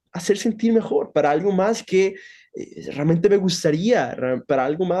puede hacer sentir mejor, para algo más que realmente me gustaría, para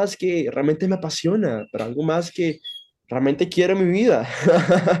algo más que realmente me apasiona, para algo más que realmente quiero en mi vida.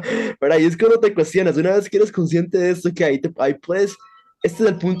 Pero ahí es cuando te cuestionas, una vez que eres consciente de esto, que ahí puedes este es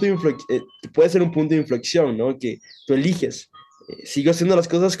el punto de inflexión, puede ser un punto de inflexión, ¿no? Que tú eliges, sigo haciendo las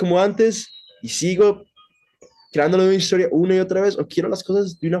cosas como antes y sigo creando la misma historia una y otra vez, o quiero las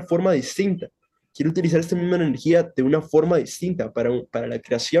cosas de una forma distinta. Quiero utilizar esta misma energía de una forma distinta para la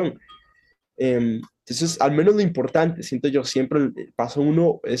creación. Entonces, al menos lo importante, siento yo, siempre el paso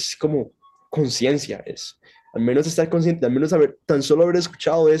uno es como conciencia, es al menos estar consciente, al menos haber, tan solo haber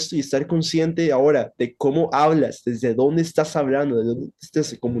escuchado esto y estar consciente ahora de cómo hablas, desde dónde estás hablando, de dónde te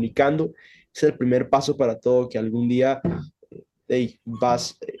estás comunicando, es el primer paso para todo, que algún día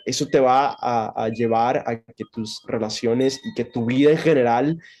eso te va a llevar a que tus relaciones y que tu vida en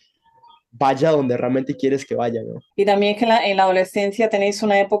general vaya donde realmente quieres que vaya, ¿no? Y también es que en la adolescencia tenéis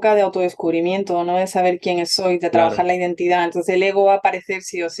una época de autodescubrimiento, ¿no? De saber quién soy, de trabajar Claro. la identidad. Entonces el ego va a aparecer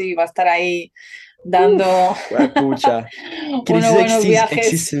sí o sí, va a estar ahí dando Uf, pucha. unos Crisis buenos viajes.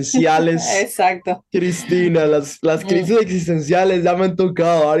 existenciales. Exacto. Cristina, las Mm, crisis existenciales ya me han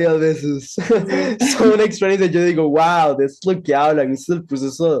tocado varias veces. sí, Son una experiencia, yo digo, wow, de eso es lo que hablan, eso es el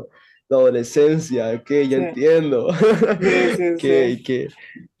proceso de adolescencia, ok, ya sí, entiendo. sí, sí, sí.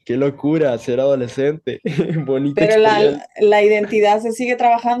 Qué locura ser adolescente, bonita Pero experiencia. la identidad se sigue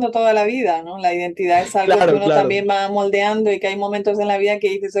trabajando toda la vida, ¿no? La identidad es algo que Claro, uno claro, también va moldeando y que hay momentos en la vida que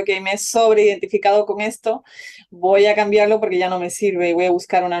dices, ok, me he sobreidentificado con esto, voy a cambiarlo porque ya no me sirve y voy a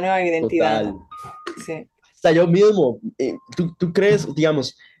buscar una nueva identidad, total. ¿no? Sí. Hasta yo mismo, tú crees,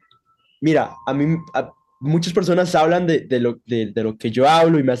 digamos, mira, muchas personas hablan de lo que yo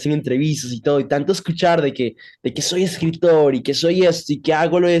hablo y me hacen entrevistas y todo, y tanto escuchar de que soy escritor y que soy esto y que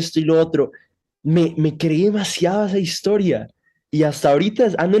hago lo esto y lo otro, me creí demasiado esa historia y hasta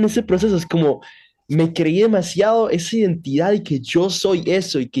ahorita ando en ese proceso, es como, me creí demasiado esa identidad y que yo soy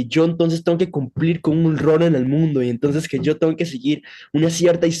eso y que yo entonces tengo que cumplir con un rol en el mundo y entonces que yo tengo que seguir una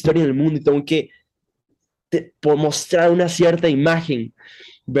cierta historia en el mundo y tengo que por mostrar una cierta imagen,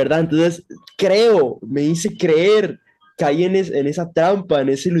 ¿verdad? Entonces, me hice creer, caí en esa trampa, en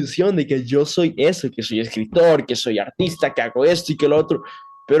esa ilusión de que yo soy eso, que soy escritor, que soy artista, que hago esto y que lo otro,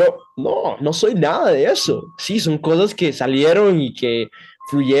 pero no, no soy nada de eso. Sí, son cosas que salieron y que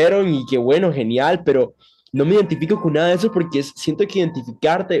fluyeron y que bueno, genial, pero no me identifico con nada de eso porque siento que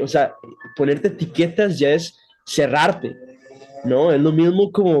identificarte, o sea, ponerte etiquetas ya es cerrarte, ¿no? Es lo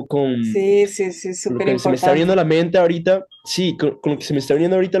mismo como con Sí, sí, sí, lo súper que se me está viniendo a importante. la mente ahorita, sí, con lo que se me está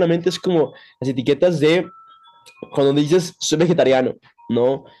viniendo ahorita a la mente es como las etiquetas de cuando dices soy vegetariano,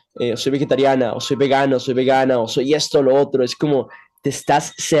 ¿no? Soy vegetariana, o soy vegano, soy vegana, o soy esto, lo otro, es como te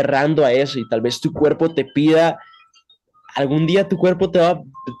estás cerrando a eso y tal vez tu cuerpo te pida, algún día tu cuerpo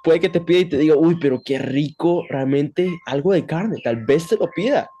puede que te pida y te diga, uy, pero qué rico realmente algo de carne, tal vez te lo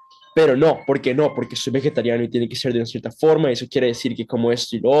pida, pero no, ¿por qué no? Porque soy vegetariano y tiene que ser de una cierta forma, y eso quiere decir que como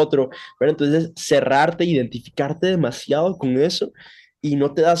esto y lo otro, pero entonces cerrarte, identificarte demasiado con eso y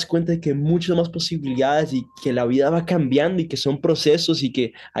no te das cuenta de que hay muchas más posibilidades y que la vida va cambiando y que son procesos y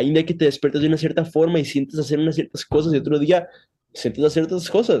que hay un día que te despiertas de una cierta forma y sientes hacer unas ciertas cosas y otro día sientes hacer otras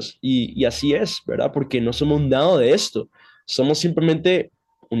cosas y así es, ¿verdad? Porque no somos nada de esto. Somos simplemente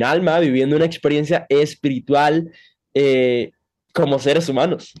un alma viviendo una experiencia espiritual eh, como seres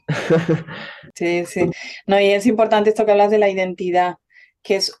humanos. Sí, sí. No, y es importante esto que hablas de la identidad,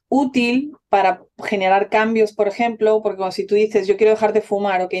 que es útil para generar cambios, por ejemplo, porque como si tú dices, yo quiero dejar de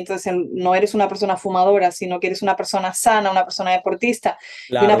fumar, ok, entonces no eres una persona fumadora, sino que eres una persona sana, una persona deportista.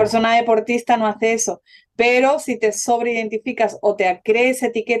 Y una Claro. persona deportista no hace eso. Pero si te sobreidentificas o te crees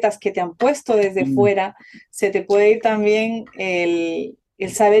etiquetas que te han puesto desde Mm, fuera, se te puede ir también el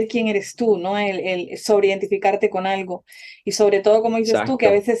saber quién eres tú, ¿no? El sobreidentificarte con algo. Y sobre todo, como dices tú,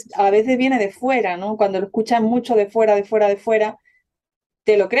 que exacto. a veces viene de fuera, ¿no? Cuando lo escuchan mucho de fuera, de fuera, de fuera,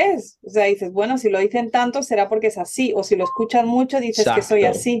 te lo crees. O sea, dices, bueno, si lo dicen tanto será porque es así. O si lo escuchan mucho, dices que soy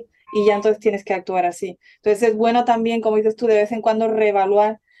Exacto. así. Y ya entonces tienes que actuar así. Entonces es bueno también, como dices tú, de vez en cuando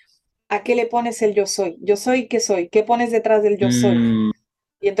reevaluar a qué le pones el yo soy. Yo soy, ¿qué soy? ¿Qué pones detrás del yo soy? Mm,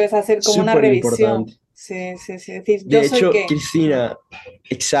 Y entonces hacer como una súper revisión. importante. Sí, sí, sí. Decir, ¿yo De soy hecho, qué? Cristina,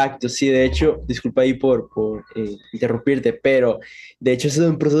 exacto, sí, de hecho, disculpa ahí por interrumpirte, pero de hecho ese es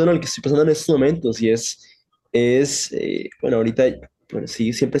un proceso en el que estoy pasando en estos momentos y bueno, ahorita, bueno,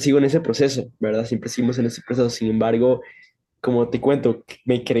 sí, siempre sigo en ese proceso, ¿verdad? Siempre seguimos en ese proceso, sin embargo, como te cuento,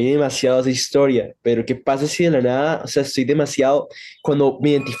 me creí demasiado esa historia, pero ¿qué pasa si de la nada, o sea, estoy demasiado, cuando me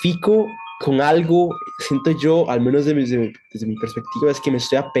identifico con algo, siento yo, al menos desde mi perspectiva, es que me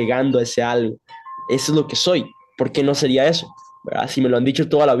estoy apegando a ese algo. Eso es lo que soy. ¿Por qué no sería eso? ¿Verdad? Si me lo han dicho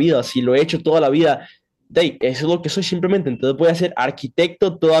toda la vida, si lo he hecho toda la vida, eso es lo que soy simplemente. Entonces voy a ser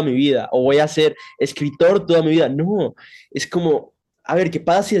arquitecto toda mi vida o voy a ser escritor toda mi vida. No, es como, a ver, ¿qué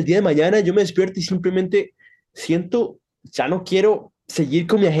pasa si el día de mañana yo me despierto y simplemente siento ya no quiero seguir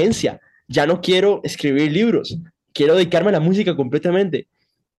con mi agencia, ya no quiero escribir libros, quiero dedicarme a la música completamente.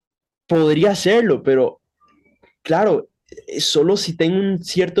 Podría hacerlo, pero claro, solo si tengo un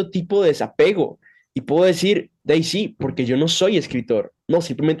cierto tipo de desapego y puedo decir, de ahí sí, porque yo no soy escritor, no,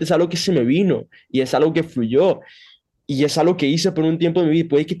 simplemente es algo que se me vino y es algo que fluyó y es algo que hice por un tiempo de mi vida,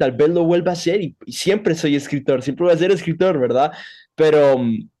 puede que tal vez lo vuelva a hacer y siempre soy escritor, siempre voy a ser escritor, ¿verdad? Pero,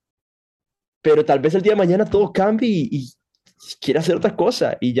 pero tal vez el día de mañana todo cambie y quiera hacer otra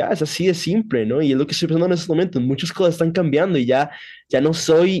cosa y ya, es así de simple, ¿no? Y es lo que estoy pensando en estos momentos, muchas cosas están cambiando y ya no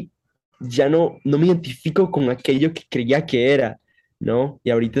soy, ya no me identifico con aquello que creía que era, ¿no? Y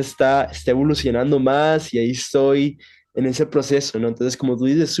ahorita está evolucionando más y ahí estoy en ese proceso, ¿no? Entonces, como tú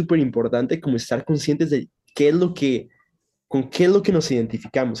dices, es súper importante como estar conscientes de qué es lo que, con qué es lo que nos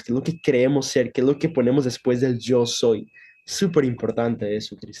identificamos, qué es lo que creemos ser, qué es lo que ponemos después del yo soy. Súper importante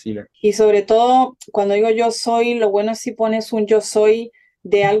eso, Cristina. Y sobre todo, cuando digo yo soy, lo bueno es si pones un yo soy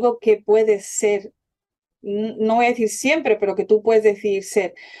de algo que puede ser, no voy a decir siempre, pero que tú puedes decidir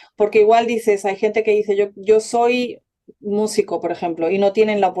ser. Porque igual dices, hay gente que dice, yo soy músico, por ejemplo, y no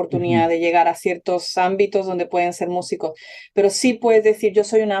tienen la oportunidad Ujú. de llegar a ciertos ámbitos donde pueden ser músicos. Pero sí puedes decir, yo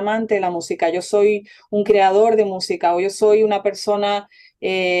soy un amante de la música, yo soy un creador de música, o yo soy una persona,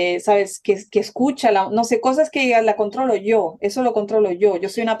 ¿sabes?, que escucha, no sé, cosas que la controlo yo, eso lo controlo yo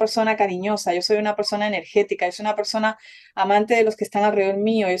soy una persona cariñosa, yo soy una persona energética, yo soy una persona amante de los que están alrededor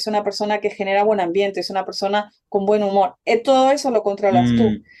mío, es una persona que genera buen ambiente, es una persona con buen humor. Todo eso lo controlas tú.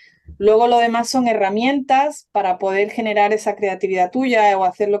 Mm, Luego lo demás son herramientas para poder generar esa creatividad tuya o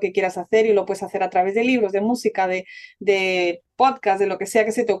hacer lo que quieras hacer y lo puedes hacer a través de libros, de música, de podcast, de lo que sea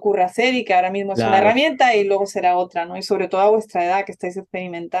que se te ocurra hacer y que ahora mismo es una claro. herramienta y luego será otra, ¿no? Y sobre todo a vuestra edad que estáis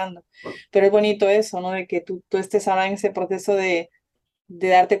experimentando. Pero es bonito eso, ¿no? De que tú estés ahora en ese proceso de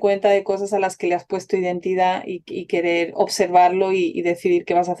darte cuenta de cosas a las que le has puesto identidad y querer observarlo y decidir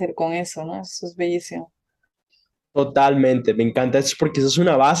qué vas a hacer con eso, ¿no? Eso es bellísimo. Totalmente, me encanta eso porque eso es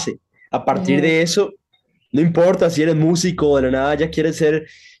una base. A partir Ujú, de eso, no importa si eres músico, de la nada ya quieres ser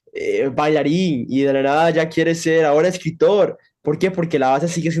bailarín y de la nada ya quieres ser ahora escritor. ¿Por qué? Porque la base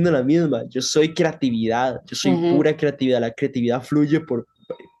sigue siendo la misma. Yo soy creatividad, yo soy ujú, pura creatividad. La creatividad fluye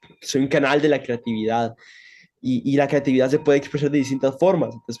soy un canal de la creatividad y la creatividad se puede expresar de distintas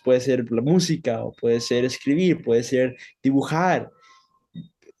formas. Entonces puede ser la música, o puede ser escribir, puede ser dibujar.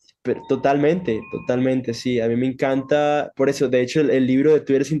 Pero totalmente, totalmente, sí. A mí me encanta, por eso, de hecho, el libro de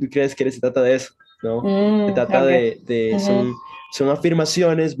Tú eres quien tú crees que eres se trata de eso, ¿no? Se trata ok. Ujú, son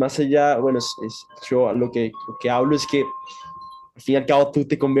afirmaciones más allá, bueno, yo lo que hablo es que al fin y al cabo tú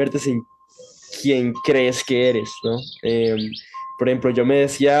te conviertes en quien crees que eres, ¿no? Por ejemplo, yo me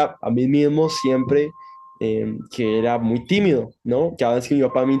decía a mí mismo siempre que era muy tímido, ¿no? Cada vez que mi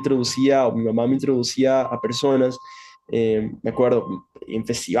papá me introducía o mi mamá me introducía a personas, me acuerdo, en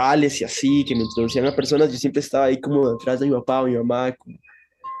festivales y así, que me introducían a personas, yo siempre estaba ahí como detrás de mi papá o mi mamá,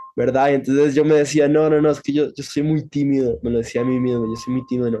 ¿verdad? Y entonces yo me decía, no, es que yo soy muy tímido, me lo decía a mí mismo, yo soy muy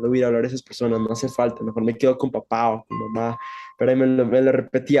tímido, no le voy a hablar a esas personas, no hace falta, mejor me quedo con papá o con mamá, pero ahí me lo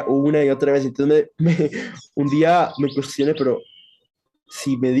repetía una y otra vez, entonces un día me cuestioné, pero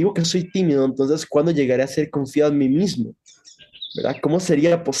si me digo que soy tímido, entonces ¿cuándo llegaré a ser confiado en mí mismo? ¿Verdad? ¿Cómo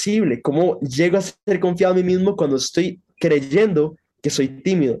sería posible? ¿Cómo llego a ser confiado en mí mismo cuando estoy creyendo que soy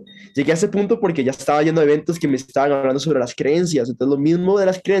tímido? Llegué a ese punto porque ya estaba yendo a eventos que me estaban hablando sobre las creencias. Entonces, lo mismo de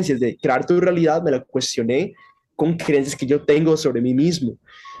las creencias, de crear tu realidad, me la cuestioné con creencias que yo tengo sobre mí mismo,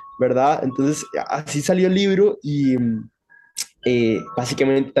 ¿verdad? Entonces, así salió el libro y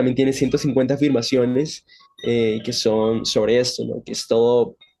básicamente también tiene 150 afirmaciones que son sobre esto, ¿no? Que es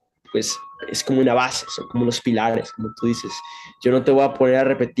todo, pues, es como una base, son como los pilares, como tú dices. Yo no te voy a poner a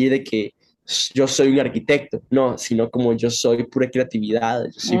repetir de que yo soy un arquitecto, no, sino como yo soy pura creatividad,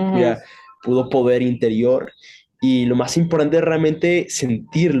 yo soy ujú. puro poder interior. Y lo más importante es realmente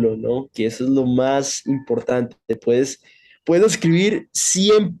sentirlo, ¿no? Que eso es lo más importante. Puedes escribir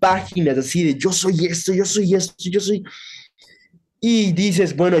 100 páginas así de yo soy esto, yo soy esto, yo soy y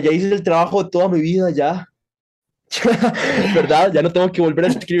dices, bueno, ya hice el trabajo de toda mi vida, ya, ¿verdad? Ya no tengo que volver a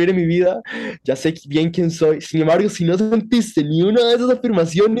escribir en mi vida, ya sé bien quién soy. Sin embargo, si no sentiste ni una de esas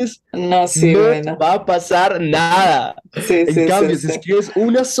afirmaciones, No no sirve, ¿no? va a pasar nada. Sí, En sí, sí, cambio, si sí. escribes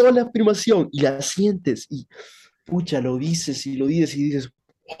una sola afirmación y la sientes y, pucha, lo dices y lo dices y dices,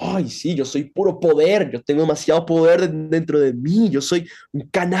 ay, sí, yo soy puro poder, yo tengo demasiado poder dentro de mí, yo soy un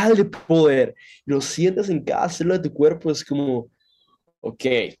canal de poder. Y lo sientes en cada célula de tu cuerpo, es como ok,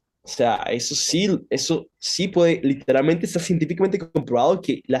 o sea, eso sí puede, literalmente está científicamente comprobado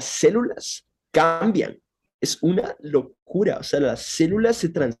que las células cambian. Es una locura, o sea, las células se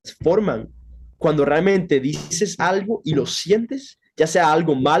transforman cuando realmente dices algo y lo sientes, ya sea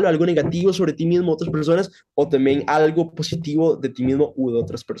algo malo, algo negativo sobre ti mismo, otras personas, o también algo positivo de ti mismo u de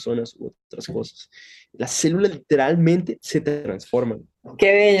otras personas u otras cosas. Las células literalmente se transforman.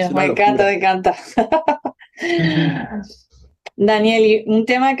 Qué bello, Es una me encanta, locura. me encanta. Ujú. Daniel, y un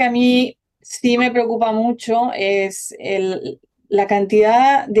tema que a mí sí me preocupa mucho es la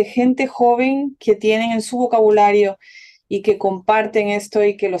cantidad de gente joven que tienen en su vocabulario y que comparten esto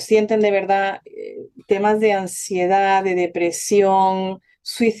y que lo sienten de verdad, temas de ansiedad, de depresión,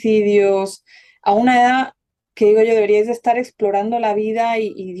 suicidios, a una edad que digo yo deberíais de estar explorando la vida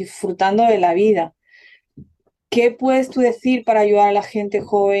y disfrutando de la vida. ¿Qué puedes tú decir para ayudar a la gente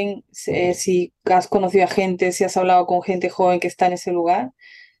joven, si has conocido a gente, si has hablado con gente joven que está en ese lugar?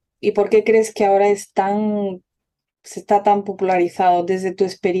 ¿Y por qué crees que ahora se está tan popularizado desde tu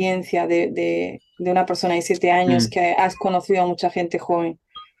experiencia de una persona de 7 años Mm. que has conocido a mucha gente joven?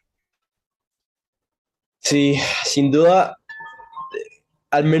 Sí, sin duda,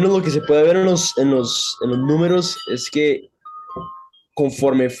 al menos lo que se puede ver en los números es que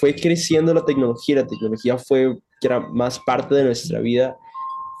conforme fue creciendo la tecnología fue que era más parte de nuestra vida,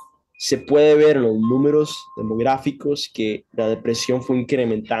 se puede ver en los números demográficos que la depresión fue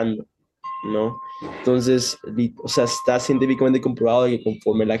incrementando, ¿no? Entonces, o sea, está científicamente comprobado que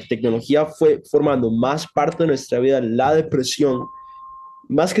conforme la tecnología fue formando más parte de nuestra vida, la depresión,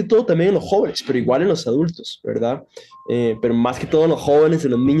 más que todo también en los jóvenes, pero igual en los adultos, ¿verdad? Pero más que todo en los jóvenes,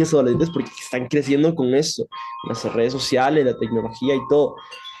 en los niños y adolescentes, porque están creciendo con esto, las redes sociales, la tecnología y todo.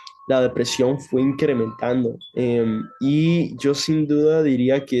 La depresión fue incrementando. Y yo sin duda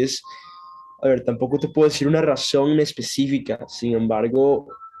diría que es, a ver, tampoco te puedo decir una razón específica, sin embargo,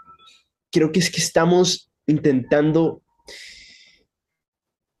 creo que es que estamos intentando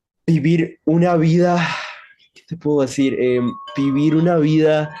vivir una vida, ¿qué te puedo decir? Vivir una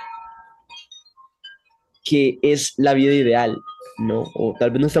vida que es la vida ideal, ¿no? O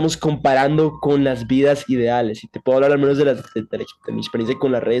tal vez no estamos comparando con las vidas ideales. Y te puedo hablar al menos de mi experiencia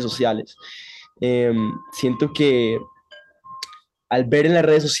con las redes sociales. Siento que al ver en las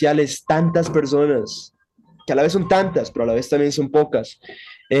redes sociales tantas personas, que a la vez son tantas, pero a la vez también son pocas,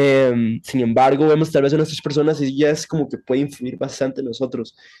 sin embargo, vemos tal vez en nuestras personas y ya es como que puede influir bastante en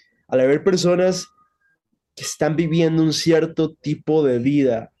nosotros. Al ver personas que están viviendo un cierto tipo de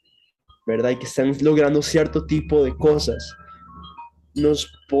vida, ¿verdad? Y que están logrando cierto tipo de cosas,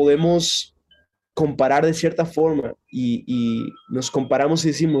 nos podemos comparar de cierta forma y nos comparamos y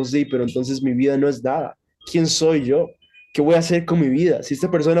decimos, sí, pero entonces mi vida no es nada. ¿Quién soy yo? ¿Qué voy a hacer con mi vida? Si esta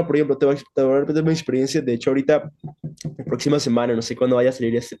persona, por ejemplo, te voy a repetir mi experiencia, de hecho ahorita, la próxima semana, no sé cuándo vaya a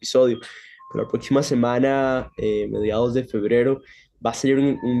salir este episodio, pero la próxima semana, mediados de febrero, va a salir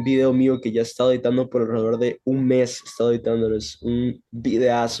un video mío que ya he estado editando por alrededor de un mes, he estado editándolo, es un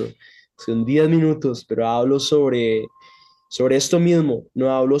videazo, son 10 minutos, pero hablo sobre esto mismo, no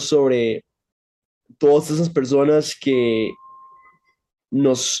hablo sobre todas esas personas que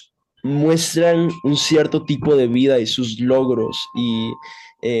nos muestran un cierto tipo de vida y sus logros. Y,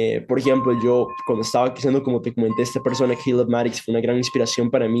 por ejemplo, yo cuando estaba creciendo, como te comenté, esta persona, Caleb Maddox, fue una gran inspiración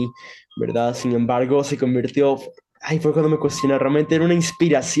para mí, ¿verdad? Sin embargo, se convirtió, ay, fue cuando me cuestioné, realmente era una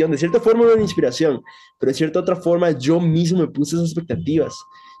inspiración, de cierta forma era una inspiración, pero de cierta otra forma yo mismo me puse esas expectativas.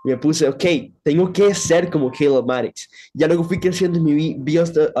 Y me puse, ok, tengo que ser como Caleb Maddox. Ya luego fui creciendo y vi a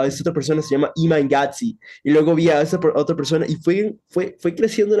esta otra persona, se llama Iman Gatsi, y luego vi a esta otra persona y fue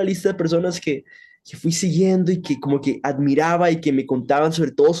creciendo la lista de personas que fui siguiendo y que como que admiraba y que me contaban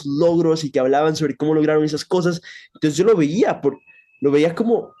sobre todos sus logros y que hablaban sobre cómo lograron esas cosas. Entonces yo lo veía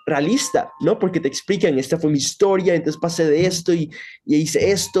como realista, ¿no? Porque te explican, esta fue mi historia, entonces pasé de esto y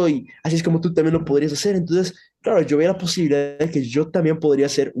hice esto y así es como tú también lo podrías hacer. Entonces, claro, yo veía la posibilidad de que yo también podría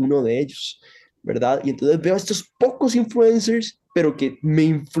ser uno de ellos, ¿verdad? Y entonces veo a estos pocos influencers, pero que me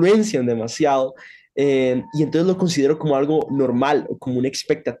influencian demasiado. Y entonces lo considero como algo normal o como una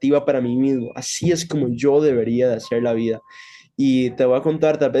expectativa para mí mismo. Así es como yo debería de hacer la vida. Y te voy a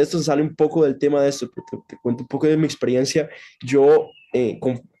contar, tal vez esto sale un poco del tema de esto, pero te cuento un poco de mi experiencia. Yo,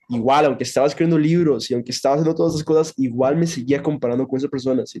 igual, aunque estaba escribiendo libros y aunque estaba haciendo todas esas cosas, igual me seguía comparando con esas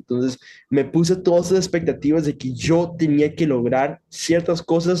personas. Entonces me puse todas esas expectativas de que yo tenía que lograr ciertas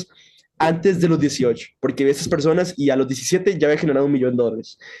cosas antes de los 18, porque vi a esas personas y a los 17 ya había generado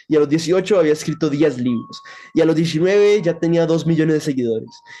 $1.000.000, y a los 18 había escrito 10 libros, y a los 19 ya tenía 2 millones de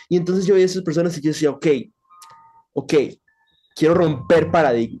seguidores. Y entonces yo veía a esas personas y yo decía, ok, ok, quiero romper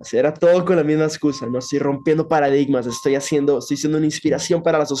paradigmas. Era todo con la misma excusa, no estoy rompiendo paradigmas, estoy siendo una inspiración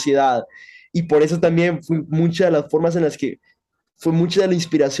para la sociedad. Y por eso también fue muchas de las formas en las que fue mucha de la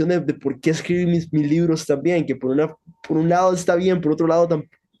inspiración de por qué escribí mis libros también, que por un lado está bien, por otro lado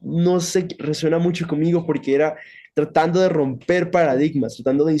no sé, resuena mucho conmigo porque era tratando de romper paradigmas,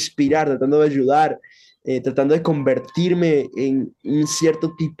 tratando de inspirar, tratando de ayudar, tratando de convertirme en un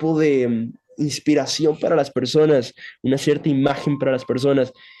cierto tipo de inspiración para las personas, una cierta imagen para las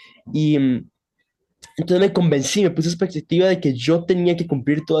personas. Y entonces me convencí, me puse expectativa de que yo tenía que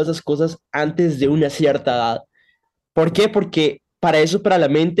cumplir todas esas cosas antes de una cierta edad. ¿Por qué? Porque para eso, para la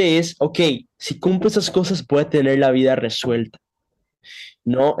mente es, ok, si cumplo esas cosas, voy a tener la vida resuelta,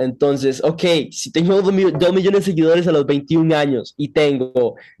 ¿no? Entonces, ok, si tengo 2 millones de seguidores a los 21 años y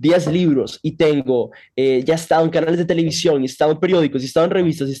tengo 10 libros y tengo, ya he estado en canales de televisión, y he estado en periódicos, y he estado en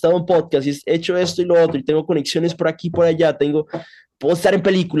revistas, y he estado en podcasts, y he hecho esto y lo otro, y tengo conexiones por aquí y por allá, puedo estar en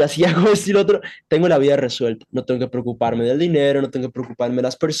películas y hago esto y lo otro, tengo la vida resuelta. No tengo que preocuparme del dinero, no tengo que preocuparme de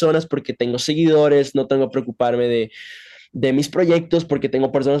las personas porque tengo seguidores, no tengo que preocuparme de mis proyectos porque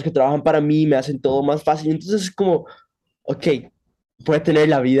tengo personas que trabajan para mí, me hacen todo más fácil. Entonces es como, ok, puede tener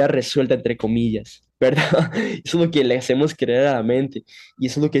la vida resuelta, entre comillas, ¿verdad? Eso es lo que le hacemos creer a la mente y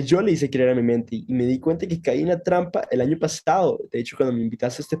eso es lo que yo le hice creer a mi mente y me di cuenta que caí en la trampa el año pasado, de hecho cuando me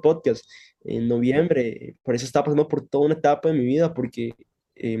invitaste a este podcast en noviembre, por eso estaba pasando por toda una etapa de mi vida porque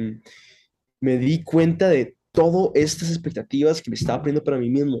me di cuenta de todas estas expectativas que me estaba poniendo para mí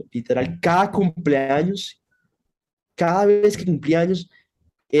mismo, literal, cada cumpleaños, cada vez que cumplía años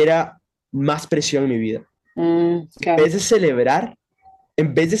era más presión en mi vida. En Claro. vez de celebrar,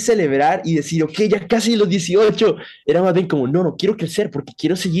 en vez de celebrar y decir, ok, ya casi los 18, era más bien como, no, no quiero crecer porque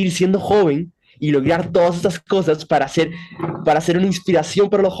quiero seguir siendo joven y lograr todas estas cosas para ser una inspiración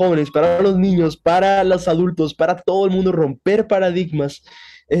para los jóvenes, para los niños, para los adultos, para todo el mundo, romper paradigmas.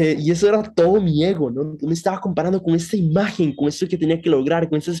 Y eso era todo mi ego, ¿no? Yo me estaba comparando con esta imagen, con esto que tenía que lograr,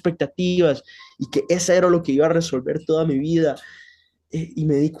 con estas expectativas, y que esa era lo que iba a resolver toda mi vida. Y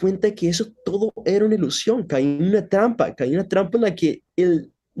me di cuenta que eso todo era una ilusión, caí en una trampa en la que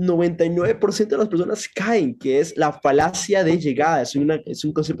el 99% de las personas caen, que es la falacia de llegada, es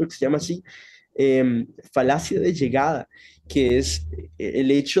un concepto que se llama así, falacia de llegada, que es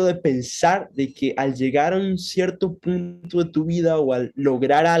el hecho de pensar de que al llegar a un cierto punto de tu vida o al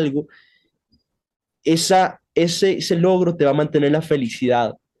lograr algo, ese logro te va a mantener la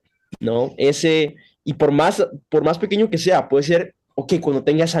felicidad, ¿no? Y por más pequeño que sea, puede ser, ok, cuando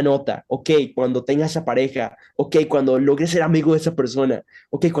tenga esa nota, ok, cuando tenga esa pareja, ok, cuando logre ser amigo de esa persona,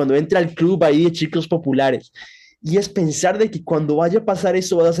 ok, cuando entre al club ahí de chicos populares. Y es pensar de que cuando vaya a pasar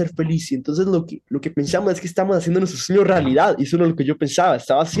eso vas a ser feliz. Y entonces lo que pensamos es que estamos haciendo nuestro sueño realidad. Y eso no es lo que yo pensaba.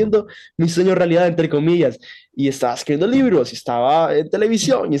 Estaba haciendo mi sueño realidad, entre comillas. Y estaba escribiendo libros, y estaba en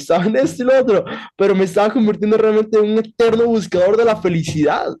televisión, y estaba en esto y lo otro. Pero me estaba convirtiendo realmente en un eterno buscador de la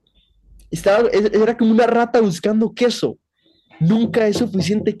felicidad. Era como una rata buscando queso. Nunca es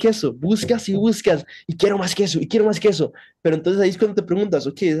suficiente queso. Buscas y buscas y quiero más queso y quiero más queso. Pero entonces ahí es cuando te preguntas,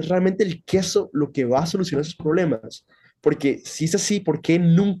 ok, ¿es realmente el queso lo que va a solucionar esos problemas? Porque si es así, ¿por qué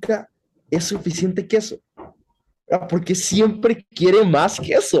nunca es suficiente queso? Porque siempre quiere más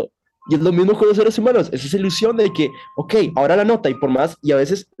queso. Y es lo mismo con los seres humanos, es esa ilusión de que, ok, ahora la nota y por más, y a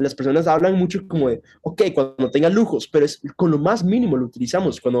veces las personas hablan mucho como de, ok, cuando tenga lujos, pero es con lo más mínimo lo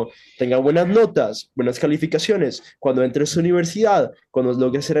utilizamos, cuando tenga buenas notas, buenas calificaciones, cuando entre a su universidad, cuando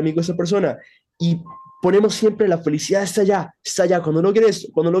logre ser amigo de esa persona, y ponemos siempre la felicidad está allá, cuando logre esto,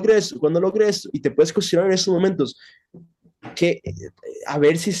 cuando logre esto, cuando logre esto, y te puedes cuestionar en esos momentos, que a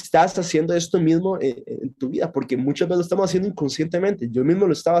ver si estás haciendo esto mismo en tu vida, porque muchas veces lo estamos haciendo inconscientemente. Yo mismo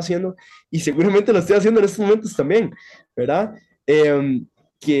lo estaba haciendo y seguramente lo estoy haciendo en estos momentos también, ¿verdad?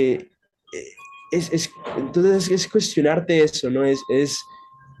 Que entonces es cuestionarte eso, ¿no?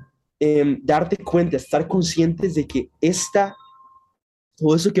 Darte cuenta, estar conscientes de que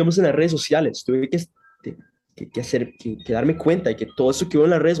todo eso que vemos en las redes sociales, tuve que darme cuenta de que todo eso que veo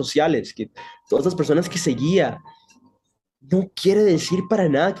en las redes sociales, que todas las personas que seguía, no quiere decir para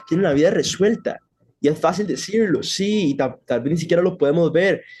nada que tienen la vida resuelta. Y es fácil decirlo, sí, y tal vez ni siquiera lo podemos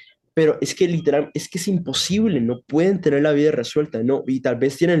ver, pero es que literal, es que es imposible, no pueden tener la vida resuelta, ¿no? Y tal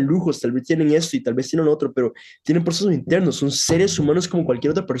vez tienen lujos, tal vez tienen esto y tal vez tienen otro, pero tienen procesos internos, son seres humanos como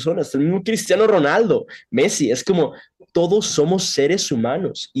cualquier otra persona, hasta el mismo Cristiano Ronaldo, Messi, es como todos somos seres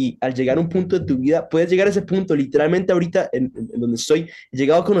humanos y al llegar a un punto de tu vida, puedes llegar a ese punto, literalmente ahorita en donde estoy, he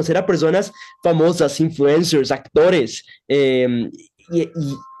llegado a conocer a personas famosas, influencers, actores, y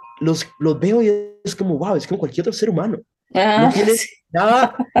los veo y es como, wow, es como cualquier otro ser humano. No tiene Sí.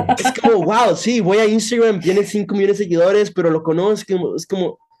 nada, es como, wow, sí, voy a Instagram, tiene 5 millones de seguidores, pero lo conozco, es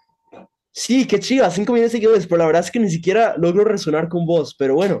como, sí, qué chiva, 5 millones de seguidores, pero la verdad es que ni siquiera logro resonar con vos,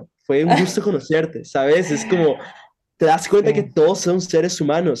 pero bueno, fue un gusto conocerte, ¿sabes? Es como, te das cuenta que Sí. todos son seres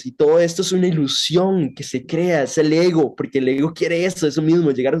humanos y todo esto es una ilusión que se crea, es el ego, porque el ego quiere eso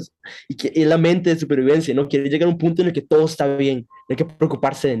mismo, llegar y que es la mente de supervivencia, ¿no? Quiere llegar a un punto en el que todo está bien, no hay que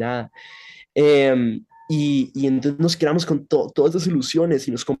preocuparse de nada. Y entonces nos quedamos con todas esas ilusiones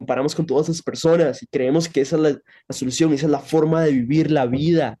y nos comparamos con todas esas personas y creemos que esa es la solución, esa es la forma de vivir la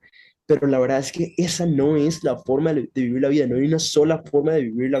vida. Pero la verdad es que esa no es la forma de vivir la vida, no hay una sola forma de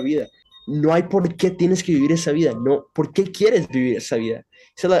vivir la vida. No hay por qué tienes que vivir esa vida, no, ¿por qué quieres vivir esa vida?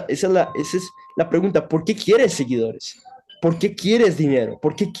 Esa es la pregunta, ¿por qué quieres seguidores? ¿Por qué quieres dinero?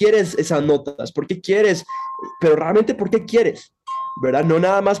 ¿Por qué quieres esas notas? ¿Por qué quieres? Pero realmente, ¿por qué quieres? ¿Verdad? No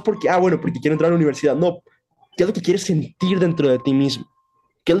nada más porque, bueno, porque quiero entrar a la universidad, no. ¿Qué es lo que quieres sentir dentro de ti mismo?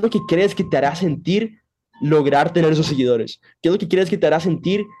 ¿Qué es lo que crees que te hará sentir lograr tener esos seguidores? ¿Qué es lo que crees que te hará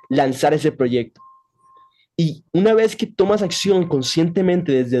sentir lanzar ese proyecto? Y una vez que tomas acción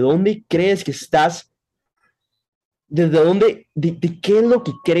conscientemente desde dónde crees que estás, desde dónde, de qué es lo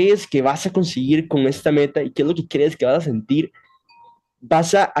que crees que vas a conseguir con esta meta y qué es lo que crees que vas a sentir,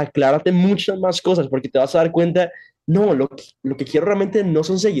 vas a aclararte muchas más cosas porque te vas a dar cuenta, no, lo que quiero realmente no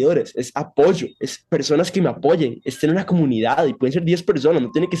son seguidores, es apoyo, es personas que me apoyen, es tener una comunidad y pueden ser 10 personas, no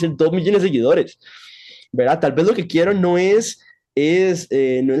tiene que ser 2 millones de seguidores, ¿verdad? Tal vez lo que quiero no es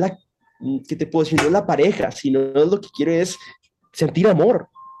la, ¿qué te puedo decir? No es la pareja, sino lo que quiero es sentir amor,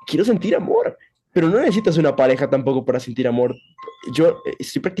 quiero sentir amor, pero no necesitas una pareja tampoco para sentir amor. Yo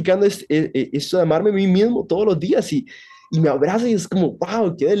estoy practicando esto de amarme a mí mismo todos los días y me abraza y es como,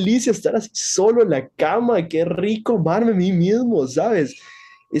 wow, qué delicia estar así solo en la cama, qué rico amarme a mí mismo, ¿sabes?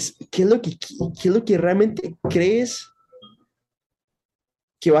 ¿Qué es lo que realmente crees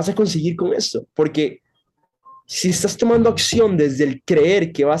que vas a conseguir con esto? Porque si estás tomando acción desde el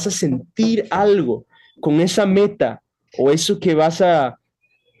creer que vas a sentir algo con esa meta o eso que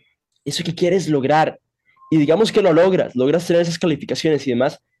quieres lograr, y digamos que lo logras tener esas calificaciones y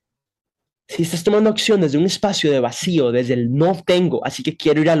demás, si estás tomando acción desde un espacio de vacío, desde el no tengo, así que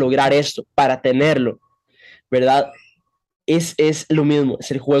quiero ir a lograr esto para tenerlo, ¿verdad? Es lo mismo,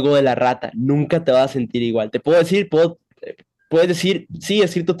 es el juego de la rata, nunca te vas a sentir igual. Te puedo decir, puedes decir, sí, he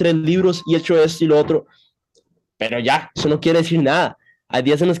escrito 3 libros y he hecho esto y lo otro, pero ya, eso no quiere decir nada. Hay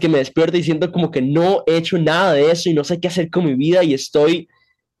días en los que me despierto y siento como que no he hecho nada de eso y no sé qué hacer con mi vida y estoy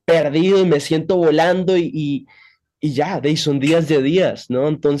perdido y me siento volando y ya, son días de días, ¿no?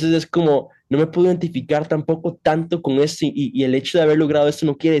 Entonces es como, no me puedo identificar tampoco tanto con esto y el hecho de haber logrado esto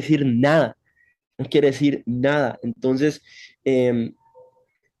no quiere decir nada, no quiere decir nada. Entonces, eh,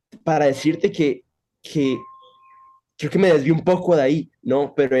 para decirte que creo que me desvío un poco de ahí,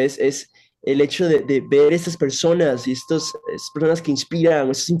 ¿no? Pero es el hecho de ver estas personas y estas personas que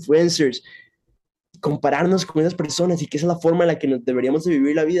inspiran, estos influencers, compararnos con esas personas y que esa es la forma en la que nos deberíamos de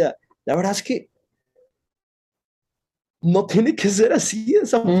vivir la vida. La verdad es que no tiene que ser así, de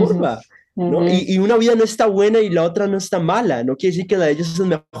esa Ujú, forma, ¿no? ujú. Y una vida no está buena y la otra no está mala, no quiere decir que la de ellos es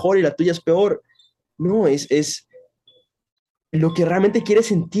mejor y la tuya es peor, no, es lo que realmente quieres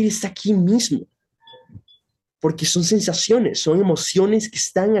sentir está aquí mismo, porque son sensaciones, son emociones que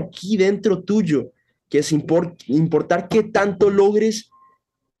están aquí dentro tuyo, que es importar qué tanto logres,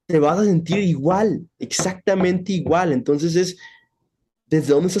 te vas a sentir igual, exactamente igual, entonces es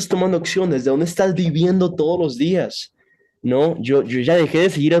desde dónde estás tomando acción, desde dónde estás viviendo todos los días, ¿no? Yo ya dejé de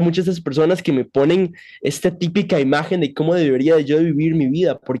seguir a muchas de esas personas que me ponen esta típica imagen de cómo debería yo vivir mi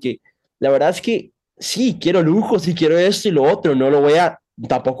vida, porque la verdad es que sí, quiero lujos y quiero esto y lo otro,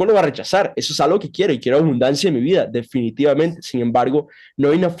 tampoco lo voy a rechazar, eso es algo que quiero y quiero abundancia en mi vida, definitivamente, sin embargo,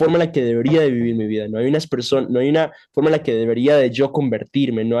 no hay una forma en la que debería de vivir mi vida, no hay una forma en la que debería de yo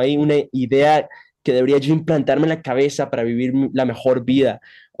convertirme, no hay una idea que debería yo implantarme en la cabeza para vivir la mejor vida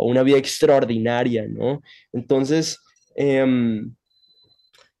o una vida extraordinaria, ¿no? Entonces, eh,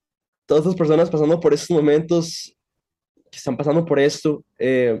 todas las personas pasando por estos momentos, que están pasando por esto,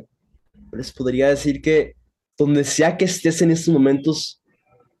 les podría decir que donde sea que estés en estos momentos,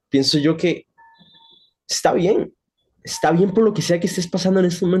 pienso yo que está bien. Está bien por lo que sea que estés pasando en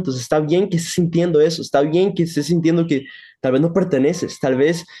estos momentos, está bien que estés sintiendo eso, está bien que estés sintiendo que tal vez no perteneces, tal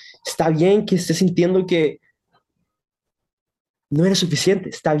vez está bien que estés sintiendo que no eres suficiente,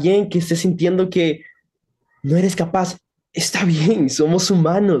 está bien que estés sintiendo que no eres capaz, está bien, somos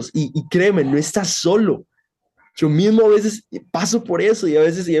humanos y créeme, no estás solo. Yo mismo a veces paso por eso y a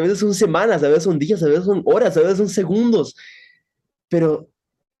veces son semanas, a veces son días, a veces son horas, a veces son segundos, pero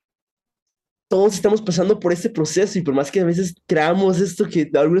todos estamos pasando por este proceso y por más que a veces creamos esto que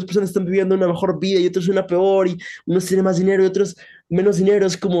algunas personas están viviendo una mejor vida y otros una peor y unos tienen más dinero y otros menos dinero,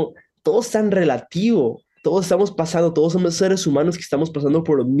 es como todo es tan relativo, todos estamos pasando, todos somos seres humanos que estamos pasando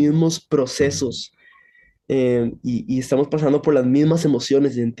por los mismos procesos. y estamos pasando por las mismas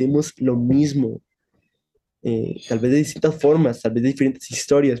emociones, sentimos lo mismo, tal vez de distintas formas, tal vez de diferentes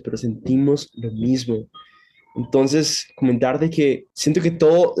historias, pero sentimos lo mismo. Entonces, comentar de que siento que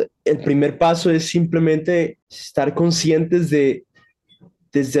todo, el primer paso es simplemente estar conscientes de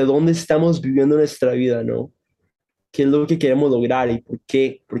desde dónde estamos viviendo nuestra vida, ¿no? ¿Qué es lo que queremos lograr y por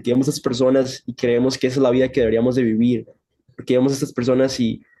qué? Porque vemos a estas personas y creemos que esa es la vida que deberíamos de vivir. Porque vemos a estas personas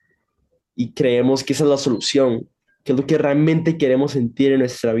y creemos que esa es la solución. ¿Qué es lo que realmente queremos sentir en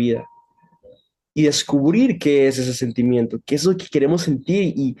nuestra vida? Y descubrir qué es ese sentimiento, qué es lo que queremos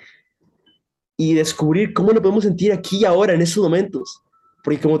sentir y descubrir cómo lo podemos sentir aquí y ahora, en estos momentos.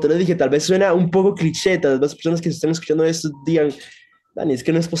 Porque como te lo dije, tal vez suena un poco cliché, tal vez las personas que están escuchando esto digan, Dani, es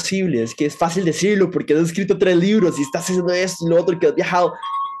que no es posible, es que es fácil decirlo porque has escrito 3 libros y estás haciendo esto y lo otro, que has viajado.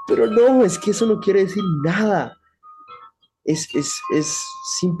 Pero no, es que eso no quiere decir nada. Es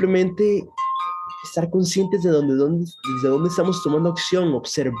simplemente estar conscientes de desde dónde estamos tomando acción,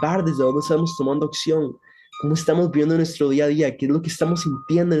 observar desde dónde estamos tomando acción, cómo estamos viviendo nuestro día a día, qué es lo que estamos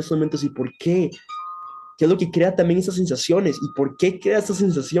sintiendo en estos momentos y por qué. ¿Qué es lo que crea también esas sensaciones? ¿Y por qué crea estas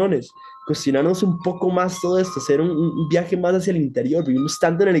sensaciones? Cuestionarnos un poco más todo esto, hacer un viaje más hacia el interior. Vivimos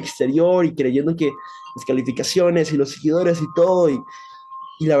tanto en el exterior y creyendo que las calificaciones y los seguidores y todo.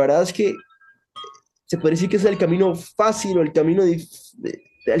 Y la verdad es que se puede decir que es el camino fácil o el camino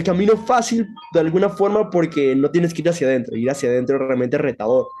fácil de alguna forma porque no tienes que ir hacia adentro. Ir hacia adentro es realmente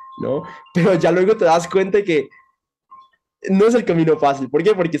retador, ¿no? Pero ya luego te das cuenta que no es el camino fácil. ¿Por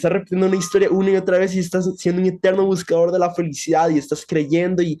qué? Porque estás repitiendo una historia una y otra vez y estás siendo un eterno buscador de la felicidad y estás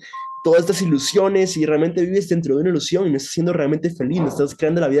creyendo y todas estas ilusiones y realmente vives dentro de una ilusión y no estás siendo realmente feliz, no estás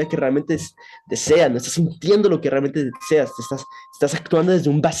creando la vida que realmente deseas, no estás sintiendo lo que realmente deseas, estás actuando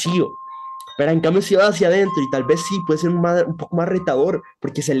desde un vacío. Pero en cambio si vas hacia adentro y tal vez sí puede ser un poco más retador,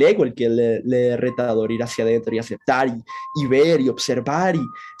 porque es el ego el que le retador ir hacia adentro y aceptar y ver y observar y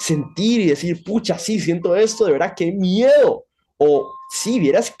sentir y decir, pucha, sí, siento esto, de verdad, qué miedo. O sí,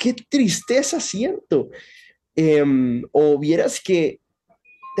 vieras qué tristeza siento. O vieras que,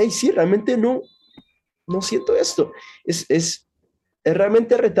 hey, sí, realmente no siento esto. Es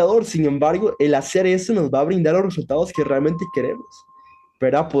realmente retador, sin embargo, el hacer eso nos va a brindar los resultados que realmente queremos.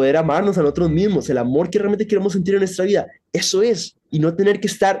 ¿Verdad? Poder amarnos a nosotros mismos, el amor que realmente queremos sentir en nuestra vida. Eso es, y no tener que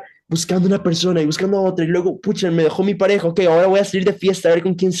estar buscando una persona y buscando a otra y luego, pucha, me dejó mi pareja, ok, ahora voy a salir de fiesta a ver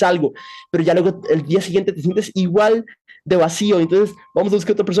con quién salgo, pero ya luego el día siguiente te sientes igual de vacío, entonces vamos a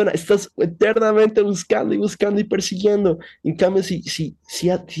buscar a otra persona, estás eternamente buscando y buscando y persiguiendo. En cambio, si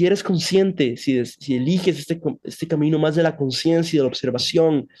eres consciente, si eliges este camino más de la conciencia y de la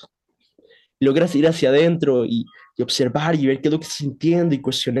observación, logras ir hacia adentro y observar y ver qué es lo que estás sintiendo y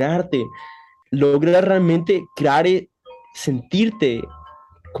cuestionarte, logras realmente crear, sentirte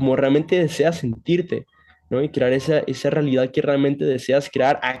como realmente deseas sentirte, ¿no? Y crear esa realidad que realmente deseas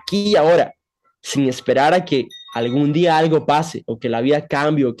crear aquí y ahora, sin esperar a que algún día algo pase o que la vida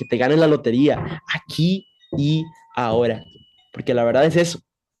cambie o que te ganen la lotería, aquí y ahora. Porque la verdad es eso,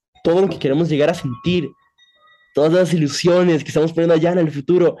 todo lo que queremos llegar a sentir, todas las ilusiones que estamos poniendo allá en el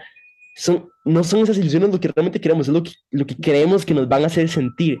futuro, no son esas ilusiones lo que realmente queremos, es lo que creemos que nos van a hacer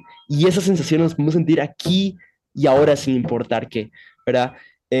sentir. Y esas sensaciones nos podemos sentir aquí y ahora sin importar qué, ¿verdad?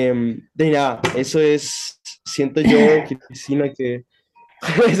 De nada, eso es, siento yo, Cristina, que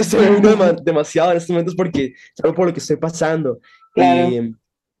eso estoy viendo demasiado en estos momentos porque es algo por lo que estoy pasando. Claro.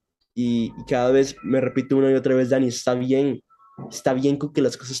 Y cada vez me repito una y otra vez, Dani, está bien con que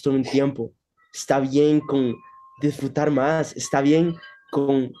las cosas tomen tiempo, está bien con disfrutar más, está bien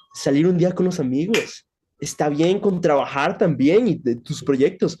con salir un día con los amigos, está bien con trabajar también y de tus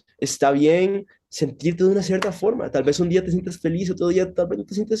proyectos, está bien sentirte de una cierta forma, tal vez un día te sientes feliz, otro día tal vez no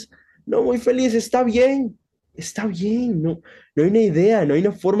te sientes no muy feliz, está bien, no hay una idea, no hay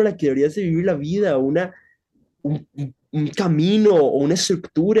una forma en la que deberías de vivir la vida, un camino o una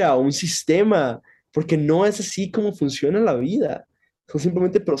estructura o un sistema, porque no es así como funciona la vida. Son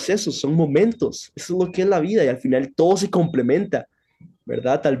simplemente procesos, son momentos. Eso es lo que es la vida y al final todo se complementa,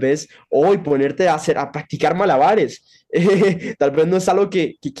 ¿verdad? Tal vez hoy ponerte a practicar malabares. Tal vez no es algo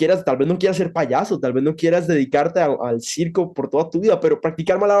que quieras, tal vez no quieras ser payaso, tal vez no quieras dedicarte al circo por toda tu vida, pero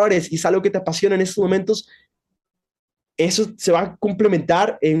practicar malabares y es algo que te apasiona en estos momentos, eso se va a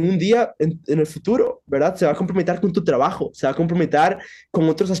complementar en un día en el futuro, ¿verdad? Se va a complementar con tu trabajo, se va a complementar con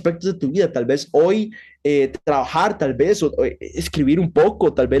otros aspectos de tu vida. Tal vez hoy trabajar, tal vez, o escribir un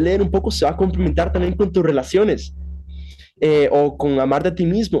poco, tal vez leer un poco, se va a complementar también con tus relaciones. O con amarte a ti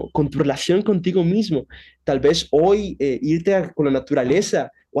mismo, con tu relación contigo mismo. Tal vez hoy con la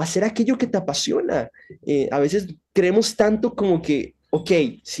naturaleza o hacer aquello que te apasiona. A veces creemos tanto como que ok,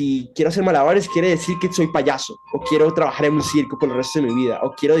 si quiero hacer malabares, quiere decir que soy payaso, o quiero trabajar en un circo por el resto de mi vida,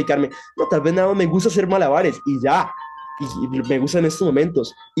 o quiero dedicarme, no, tal vez nada más me gusta hacer malabares y ya, y me gusta en estos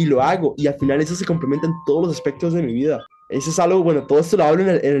momentos, y lo hago, y al final eso se complementa en todos los aspectos de mi vida. Eso es algo, bueno, todo esto lo hablo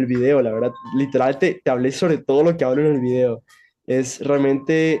en el video, la verdad, literal te hablé sobre todo lo que hablo en el video. Es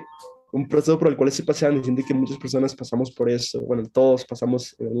realmente un proceso por el cual estoy pasando y siento que muchas personas pasamos por eso, bueno, todos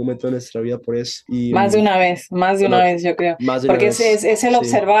pasamos en algún momento de nuestra vida por eso, y Más de una bueno, vez, yo creo. más de una Porque vez, es el sí.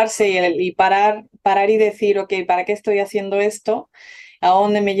 observarse y parar y decir, ok, ¿para qué estoy haciendo esto? ¿A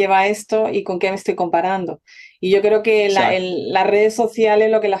dónde me lleva esto? ¿Y con qué me estoy comparando? Y yo creo que Exacto. las redes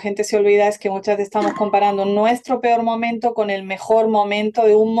sociales lo que la gente se olvida es que muchas veces estamos comparando nuestro peor momento con el mejor momento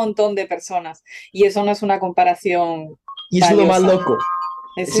de un montón de personas. Y eso no es una comparación Y eso es lo más valiosa. loco,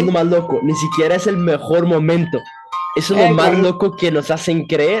 eso es lo ¿Sí? más loco, ni siquiera es el mejor momento, eso es lo más Correcto. loco que nos hacen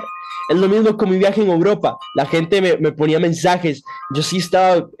creer. Es lo mismo con mi viaje en Europa, la gente me ponía mensajes, yo sí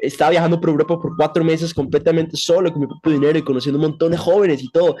estaba viajando por Europa por 4 meses completamente solo, con mi propio dinero y conociendo un montón de jóvenes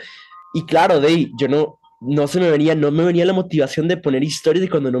y todo. Y claro, yo no me venía la motivación de poner historias de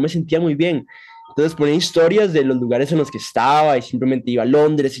cuando no me sentía muy bien. Entonces ponía historias de los lugares en los que estaba y simplemente iba a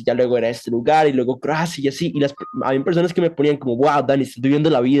Londres y ya luego era este lugar y luego Croacia y así. Había personas que me ponían como, wow, Dani, estás viviendo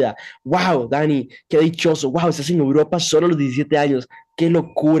la vida. Wow, Dani, qué dichoso. Wow, estás en Europa solo a los 17 años. Qué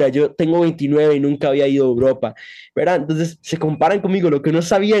locura. Yo tengo 29 y nunca había ido a Europa. ¿Verdad? Entonces se comparan conmigo. Lo que no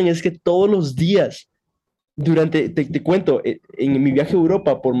sabían es que todos los días te cuento, en mi viaje a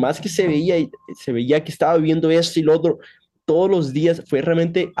Europa, por más que se veía que estaba viviendo esto y lo otro, todos los días fue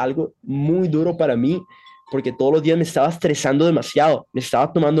realmente algo muy duro para mí, porque todos los días me estaba estresando demasiado, me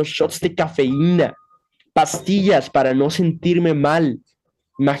estaba tomando shots de cafeína, pastillas para no sentirme mal,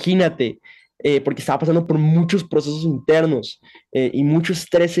 imagínate, porque estaba pasando por muchos procesos internos y mucho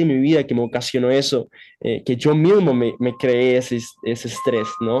estrés en mi vida que me ocasionó eso, que yo mismo me creé ese estrés,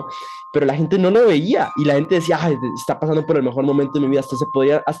 ¿no? Pero la gente no lo veía y la gente decía, "Ay, está pasando por el mejor momento de mi vida",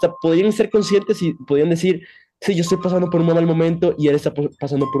 hasta podían ser conscientes y podían decir, sí, yo estoy pasando por un mal momento y él está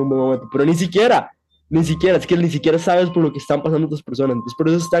pasando por un buen momento, pero ni siquiera, es que ni siquiera sabes por lo que están pasando otras personas, entonces por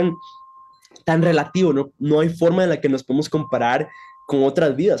eso es tan relativo, ¿no? No hay forma en la que nos podemos comparar con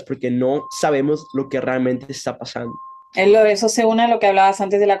otras vidas, porque no sabemos lo que realmente está pasando. Eso se une a lo que hablabas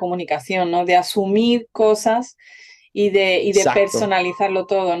antes de la comunicación, ¿no? De asumir cosas y de Exacto. personalizarlo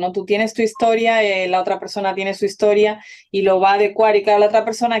todo, ¿no? Tú tienes tu historia, la otra persona tiene su historia y lo va a adecuar y cada la otra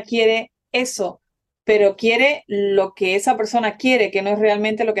persona quiere eso, pero quiere lo que esa persona quiere, que no es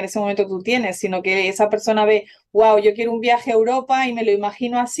realmente lo que en ese momento tú tienes, sino que esa persona ve, wow, yo quiero un viaje a Europa y me lo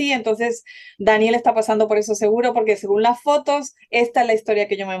imagino así, entonces Daniel está pasando por eso seguro, porque según las fotos, esta es la historia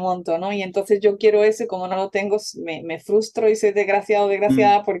que yo me monto, ¿no? Y entonces yo quiero eso y como no lo tengo, me frustro y soy desgraciado o Mm,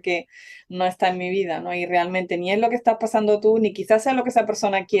 desgraciada porque no está en mi vida, ¿no? Y realmente ni es lo que estás pasando tú, ni quizás sea lo que esa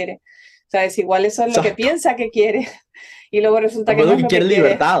persona quiere. ¿Sabes? Igual eso es lo que exacto. piensa que quiere y luego resulta que Pues no lo es que lo quiere que es quiere.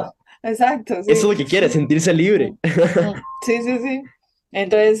 libertad. Exacto, Eso sí. es lo que quiere, sentirse libre. Mm, Sí, sí, sí.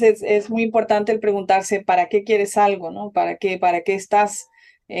 Entonces es muy importante el preguntarse para qué quieres algo, ¿no? Para qué estás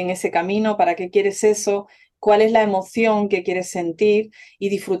en ese camino? ¿Para qué quieres eso? ¿Cuál es la emoción que quieres sentir? Y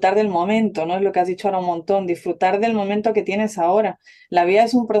disfrutar del momento, ¿no? Es lo que has dicho ahora un montón, disfrutar del momento que tienes ahora. La vida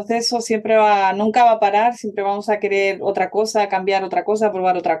es un proceso, nunca va a parar, siempre vamos a querer otra cosa, cambiar otra cosa,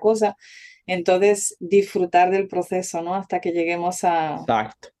 probar otra cosa. Entonces, disfrutar del proceso, ¿no? Hasta que lleguemos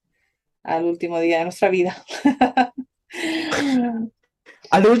Exacto. al último día de nuestra vida.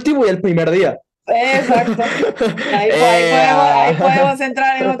 Al último y el primer día. Exacto. Ahí podemos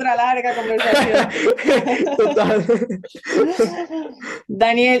entrar en otra larga conversación. Total.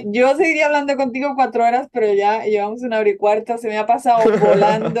 Daniel, yo seguiría hablando contigo 4 horas, pero ya llevamos 1 hora y cuarto. Se me ha pasado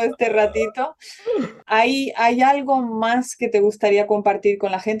volando este ratito. ¿Hay algo más que te gustaría compartir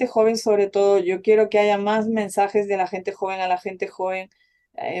con la gente joven? Sobre todo, yo quiero que haya más mensajes de la gente joven a la gente joven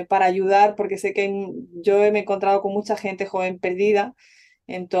para ayudar, porque sé que yo me he encontrado con mucha gente joven perdida.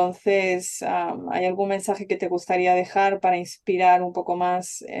 Entonces, ¿hay algún mensaje que te gustaría dejar para inspirar un poco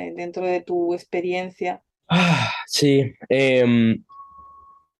más dentro de tu experiencia? Sí,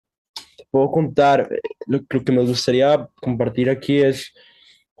 puedo contar, lo que me gustaría compartir aquí es,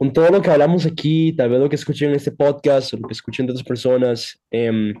 con todo lo que hablamos aquí, tal vez lo que escuchen en este podcast o lo que escuchen de otras personas,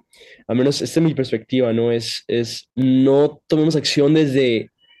 al menos esta es mi perspectiva, ¿no? No tomemos acción desde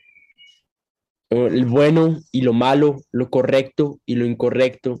el bueno y lo malo, lo correcto y lo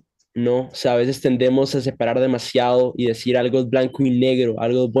incorrecto, ¿no? O sea, a veces tendemos a separar demasiado y decir algo es blanco y negro,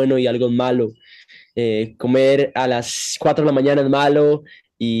 algo es bueno y algo es malo. Comer a las 4 de la mañana es malo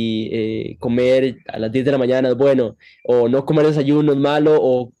y comer a las 10 de la mañana es bueno, o no comer desayuno es malo,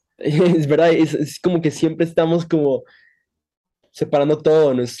 o es verdad, es como que siempre estamos como separando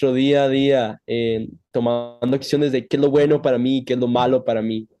todo nuestro día a día, tomando acciones de qué es lo bueno para mí, qué es lo malo para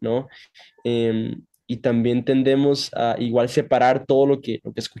mí, ¿no? Y también tendemos a igual separar todo lo que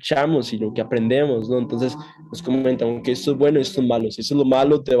escuchamos y lo que aprendemos, ¿no? Entonces nos comentan que esto es bueno y esto es malo. Si eso es lo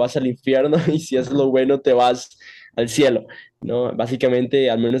malo, te vas al infierno y si eso es lo bueno, te vas al cielo, ¿no? Básicamente,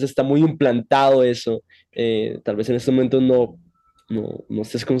 al menos está muy implantado eso. Tal vez en este momento no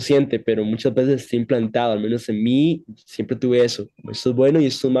estés consciente, pero muchas veces está implantado, al menos en mí siempre tuve eso. Esto es bueno y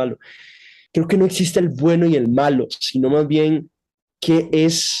esto es malo. Creo que no existe el bueno y el malo, sino más bien qué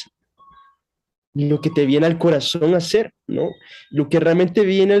es lo que te viene al corazón hacer, ¿no? Lo que realmente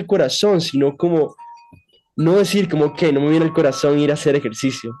viene al corazón, sino como, no decir como, ok, no me viene al corazón ir a hacer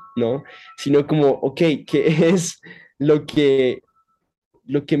ejercicio, ¿no? Sino como, ok, ¿qué es lo que,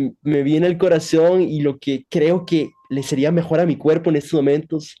 lo que me viene al corazón y lo que creo que le sería mejor a mi cuerpo en estos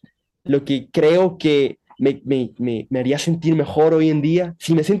momentos? Lo que creo que me haría sentir mejor hoy en día.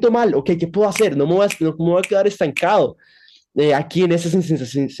 Si me siento mal, ok, ¿qué puedo hacer? No me voy a quedar estancado aquí en esa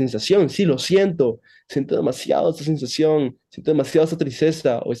sensación, sí, lo siento demasiado esta sensación, siento demasiado esta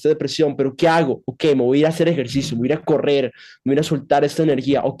tristeza o esta depresión, pero ¿qué hago? Ok, me voy a ir a hacer ejercicio, me voy a ir a correr, me voy a ir a soltar esta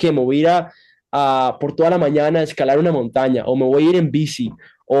energía, ok, me voy a ir por toda la mañana a escalar una montaña, o me voy a ir en bici,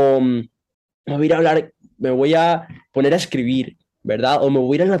 o me voy a ir a hablar, me voy a poner a escribir, ¿verdad? O me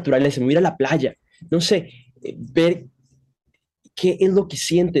voy a ir a la naturaleza, me voy a ir a la playa, no sé, ver qué es lo que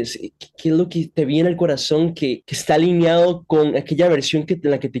sientes, qué es lo que te viene al corazón que está alineado con aquella versión en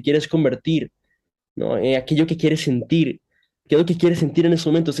la que te quieres convertir, ¿no? Aquello que quieres sentir, qué es lo que quieres sentir en esos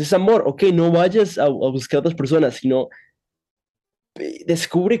momentos. Es amor, ok, no vayas a buscar a otras personas, sino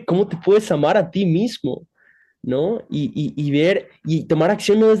descubre cómo te puedes amar a ti mismo, ¿no? Y ver y tomar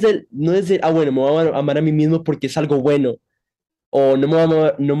acción no desde, bueno, me voy a amar a mí mismo porque es algo bueno, o no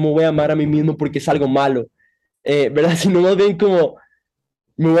me voy a amar a mí mismo porque es algo malo, ¿verdad? Sino más bien como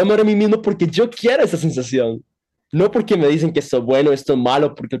me voy a amar a mí mismo porque yo quiero esa sensación. No porque me dicen que esto es bueno, esto es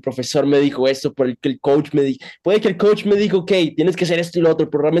malo, porque el profesor me dijo esto, porque el coach me dijo. Puede que el coach me diga, ok, tienes que hacer esto y lo otro,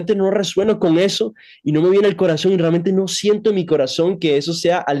 pero realmente no resueno con eso y no me viene al corazón y realmente no siento en mi corazón que eso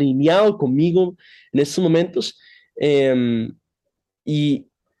sea alineado conmigo en estos momentos. Em, y,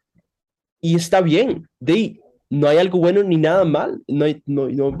 y está bien, no hay algo bueno ni nada mal,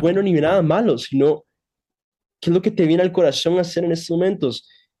 no bueno ni nada malo, sino qué es lo que te viene al corazón hacer en estos momentos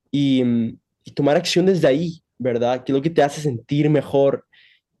y, y tomar acción desde ahí, ¿verdad? ¿Qué es lo que te hace sentir mejor,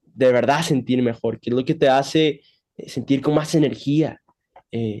 de verdad sentir mejor? ¿Qué es lo que te hace sentir con más energía?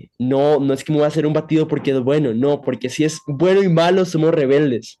 No es que me voy a hacer un batido porque es bueno, no, porque si es bueno y malo somos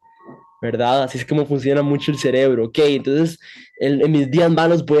rebeldes, ¿verdad? Así es como funciona mucho el cerebro, ¿ok? Entonces, en mis días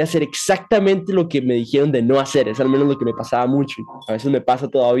malos voy a hacer exactamente lo que me dijeron de no hacer, es al menos lo que me pasaba mucho, a veces me pasa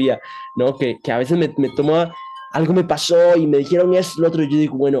todavía, ¿no? Que a veces me toma, algo me pasó y me dijeron esto, lo otro, y yo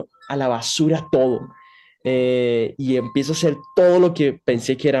digo, bueno, a la basura todo, y empiezo a hacer todo lo que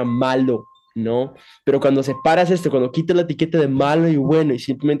pensé que era malo, ¿no? Pero cuando separas esto, cuando quitas la etiqueta de malo y bueno y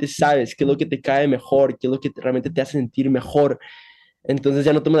simplemente sabes qué es lo que te cae mejor, qué es lo que realmente te hace sentir mejor, entonces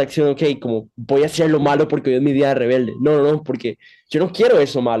ya no tomo la acción, ok, como voy a hacer lo malo porque hoy es mi día de rebelde. No, porque yo no quiero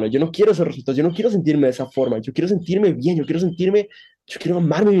eso malo, yo no quiero esos resultados, yo no quiero sentirme de esa forma, yo quiero sentirme bien, yo quiero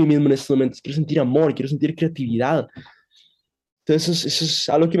amarme a mí mismo en estos momentos, quiero sentir amor, quiero sentir creatividad. Entonces eso es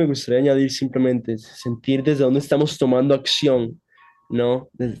algo que me gustaría añadir simplemente, sentir desde dónde estamos tomando acción, ¿no?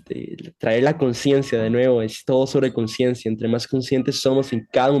 Desde traer la conciencia de nuevo, es todo sobre conciencia, entre más conscientes somos en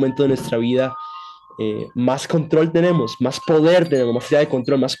cada momento de nuestra vida, más control tenemos, más poder tenemos, más idea de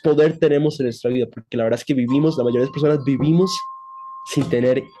control, más poder tenemos en nuestra vida, porque la verdad es que vivimos, la mayoría de las personas vivimos sin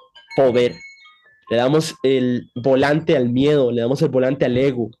tener poder. Le damos el volante al miedo, le damos el volante al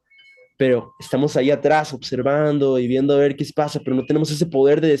ego, pero estamos ahí atrás observando y viendo a ver qué pasa, pero no tenemos ese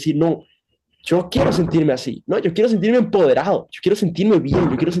poder de decir, no, yo quiero sentirme así, no, yo quiero sentirme empoderado, yo quiero sentirme bien,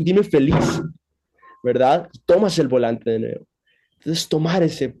 yo quiero sentirme feliz, ¿verdad? Y tomas el volante de nuevo. Entonces, tomar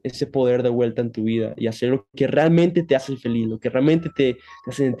ese poder de vuelta en tu vida y hacer lo que realmente te hace feliz, lo que realmente te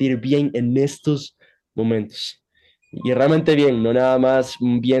hace sentir bien en estos momentos. Y realmente bien, no nada más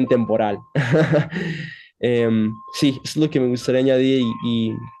un bien temporal. Sí, eso es lo que me gustaría añadir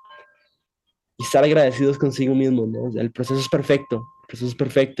y estar agradecidos consigo mismo, ¿no? O sea, el proceso es perfecto, el proceso es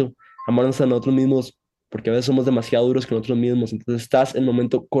perfecto, amarnos a nosotros mismos, porque a veces somos demasiado duros con nosotros mismos. Entonces, estás en el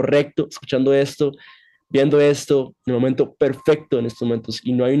momento correcto, escuchando esto, viendo esto, en el momento perfecto en estos momentos.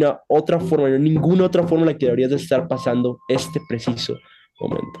 Y no hay una otra forma, no hay ninguna otra forma en la que deberías de estar pasando este preciso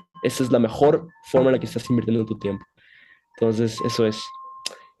momento. Esta es la mejor forma en la que estás invirtiendo tu tiempo. Entonces, eso es.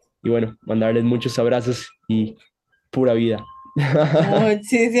 Y bueno, mandarles muchos abrazos y pura vida.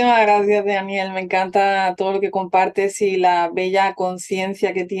 Muchísimas gracias, Daniel. Me encanta todo lo que compartes y la bella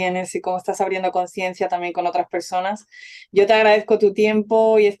conciencia que tienes y cómo estás abriendo conciencia también con otras personas. Yo te agradezco tu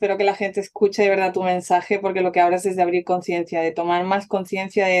tiempo y espero que la gente escuche de verdad tu mensaje, porque lo que hablas es de abrir conciencia, de tomar más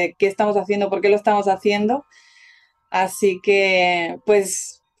conciencia de qué estamos haciendo, por qué lo estamos haciendo. Así que,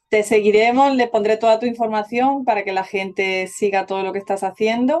 pues, te seguiremos, le pondré toda tu información para que la gente siga todo lo que estás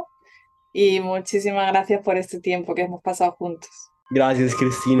haciendo. Y muchísimas gracias por este tiempo que hemos pasado juntos. Gracias,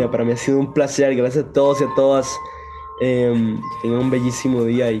 Cristina. Para mí ha sido un placer. Gracias a todos y a todas. Tengan un bellísimo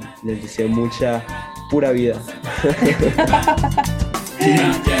día y les deseo mucha pura vida.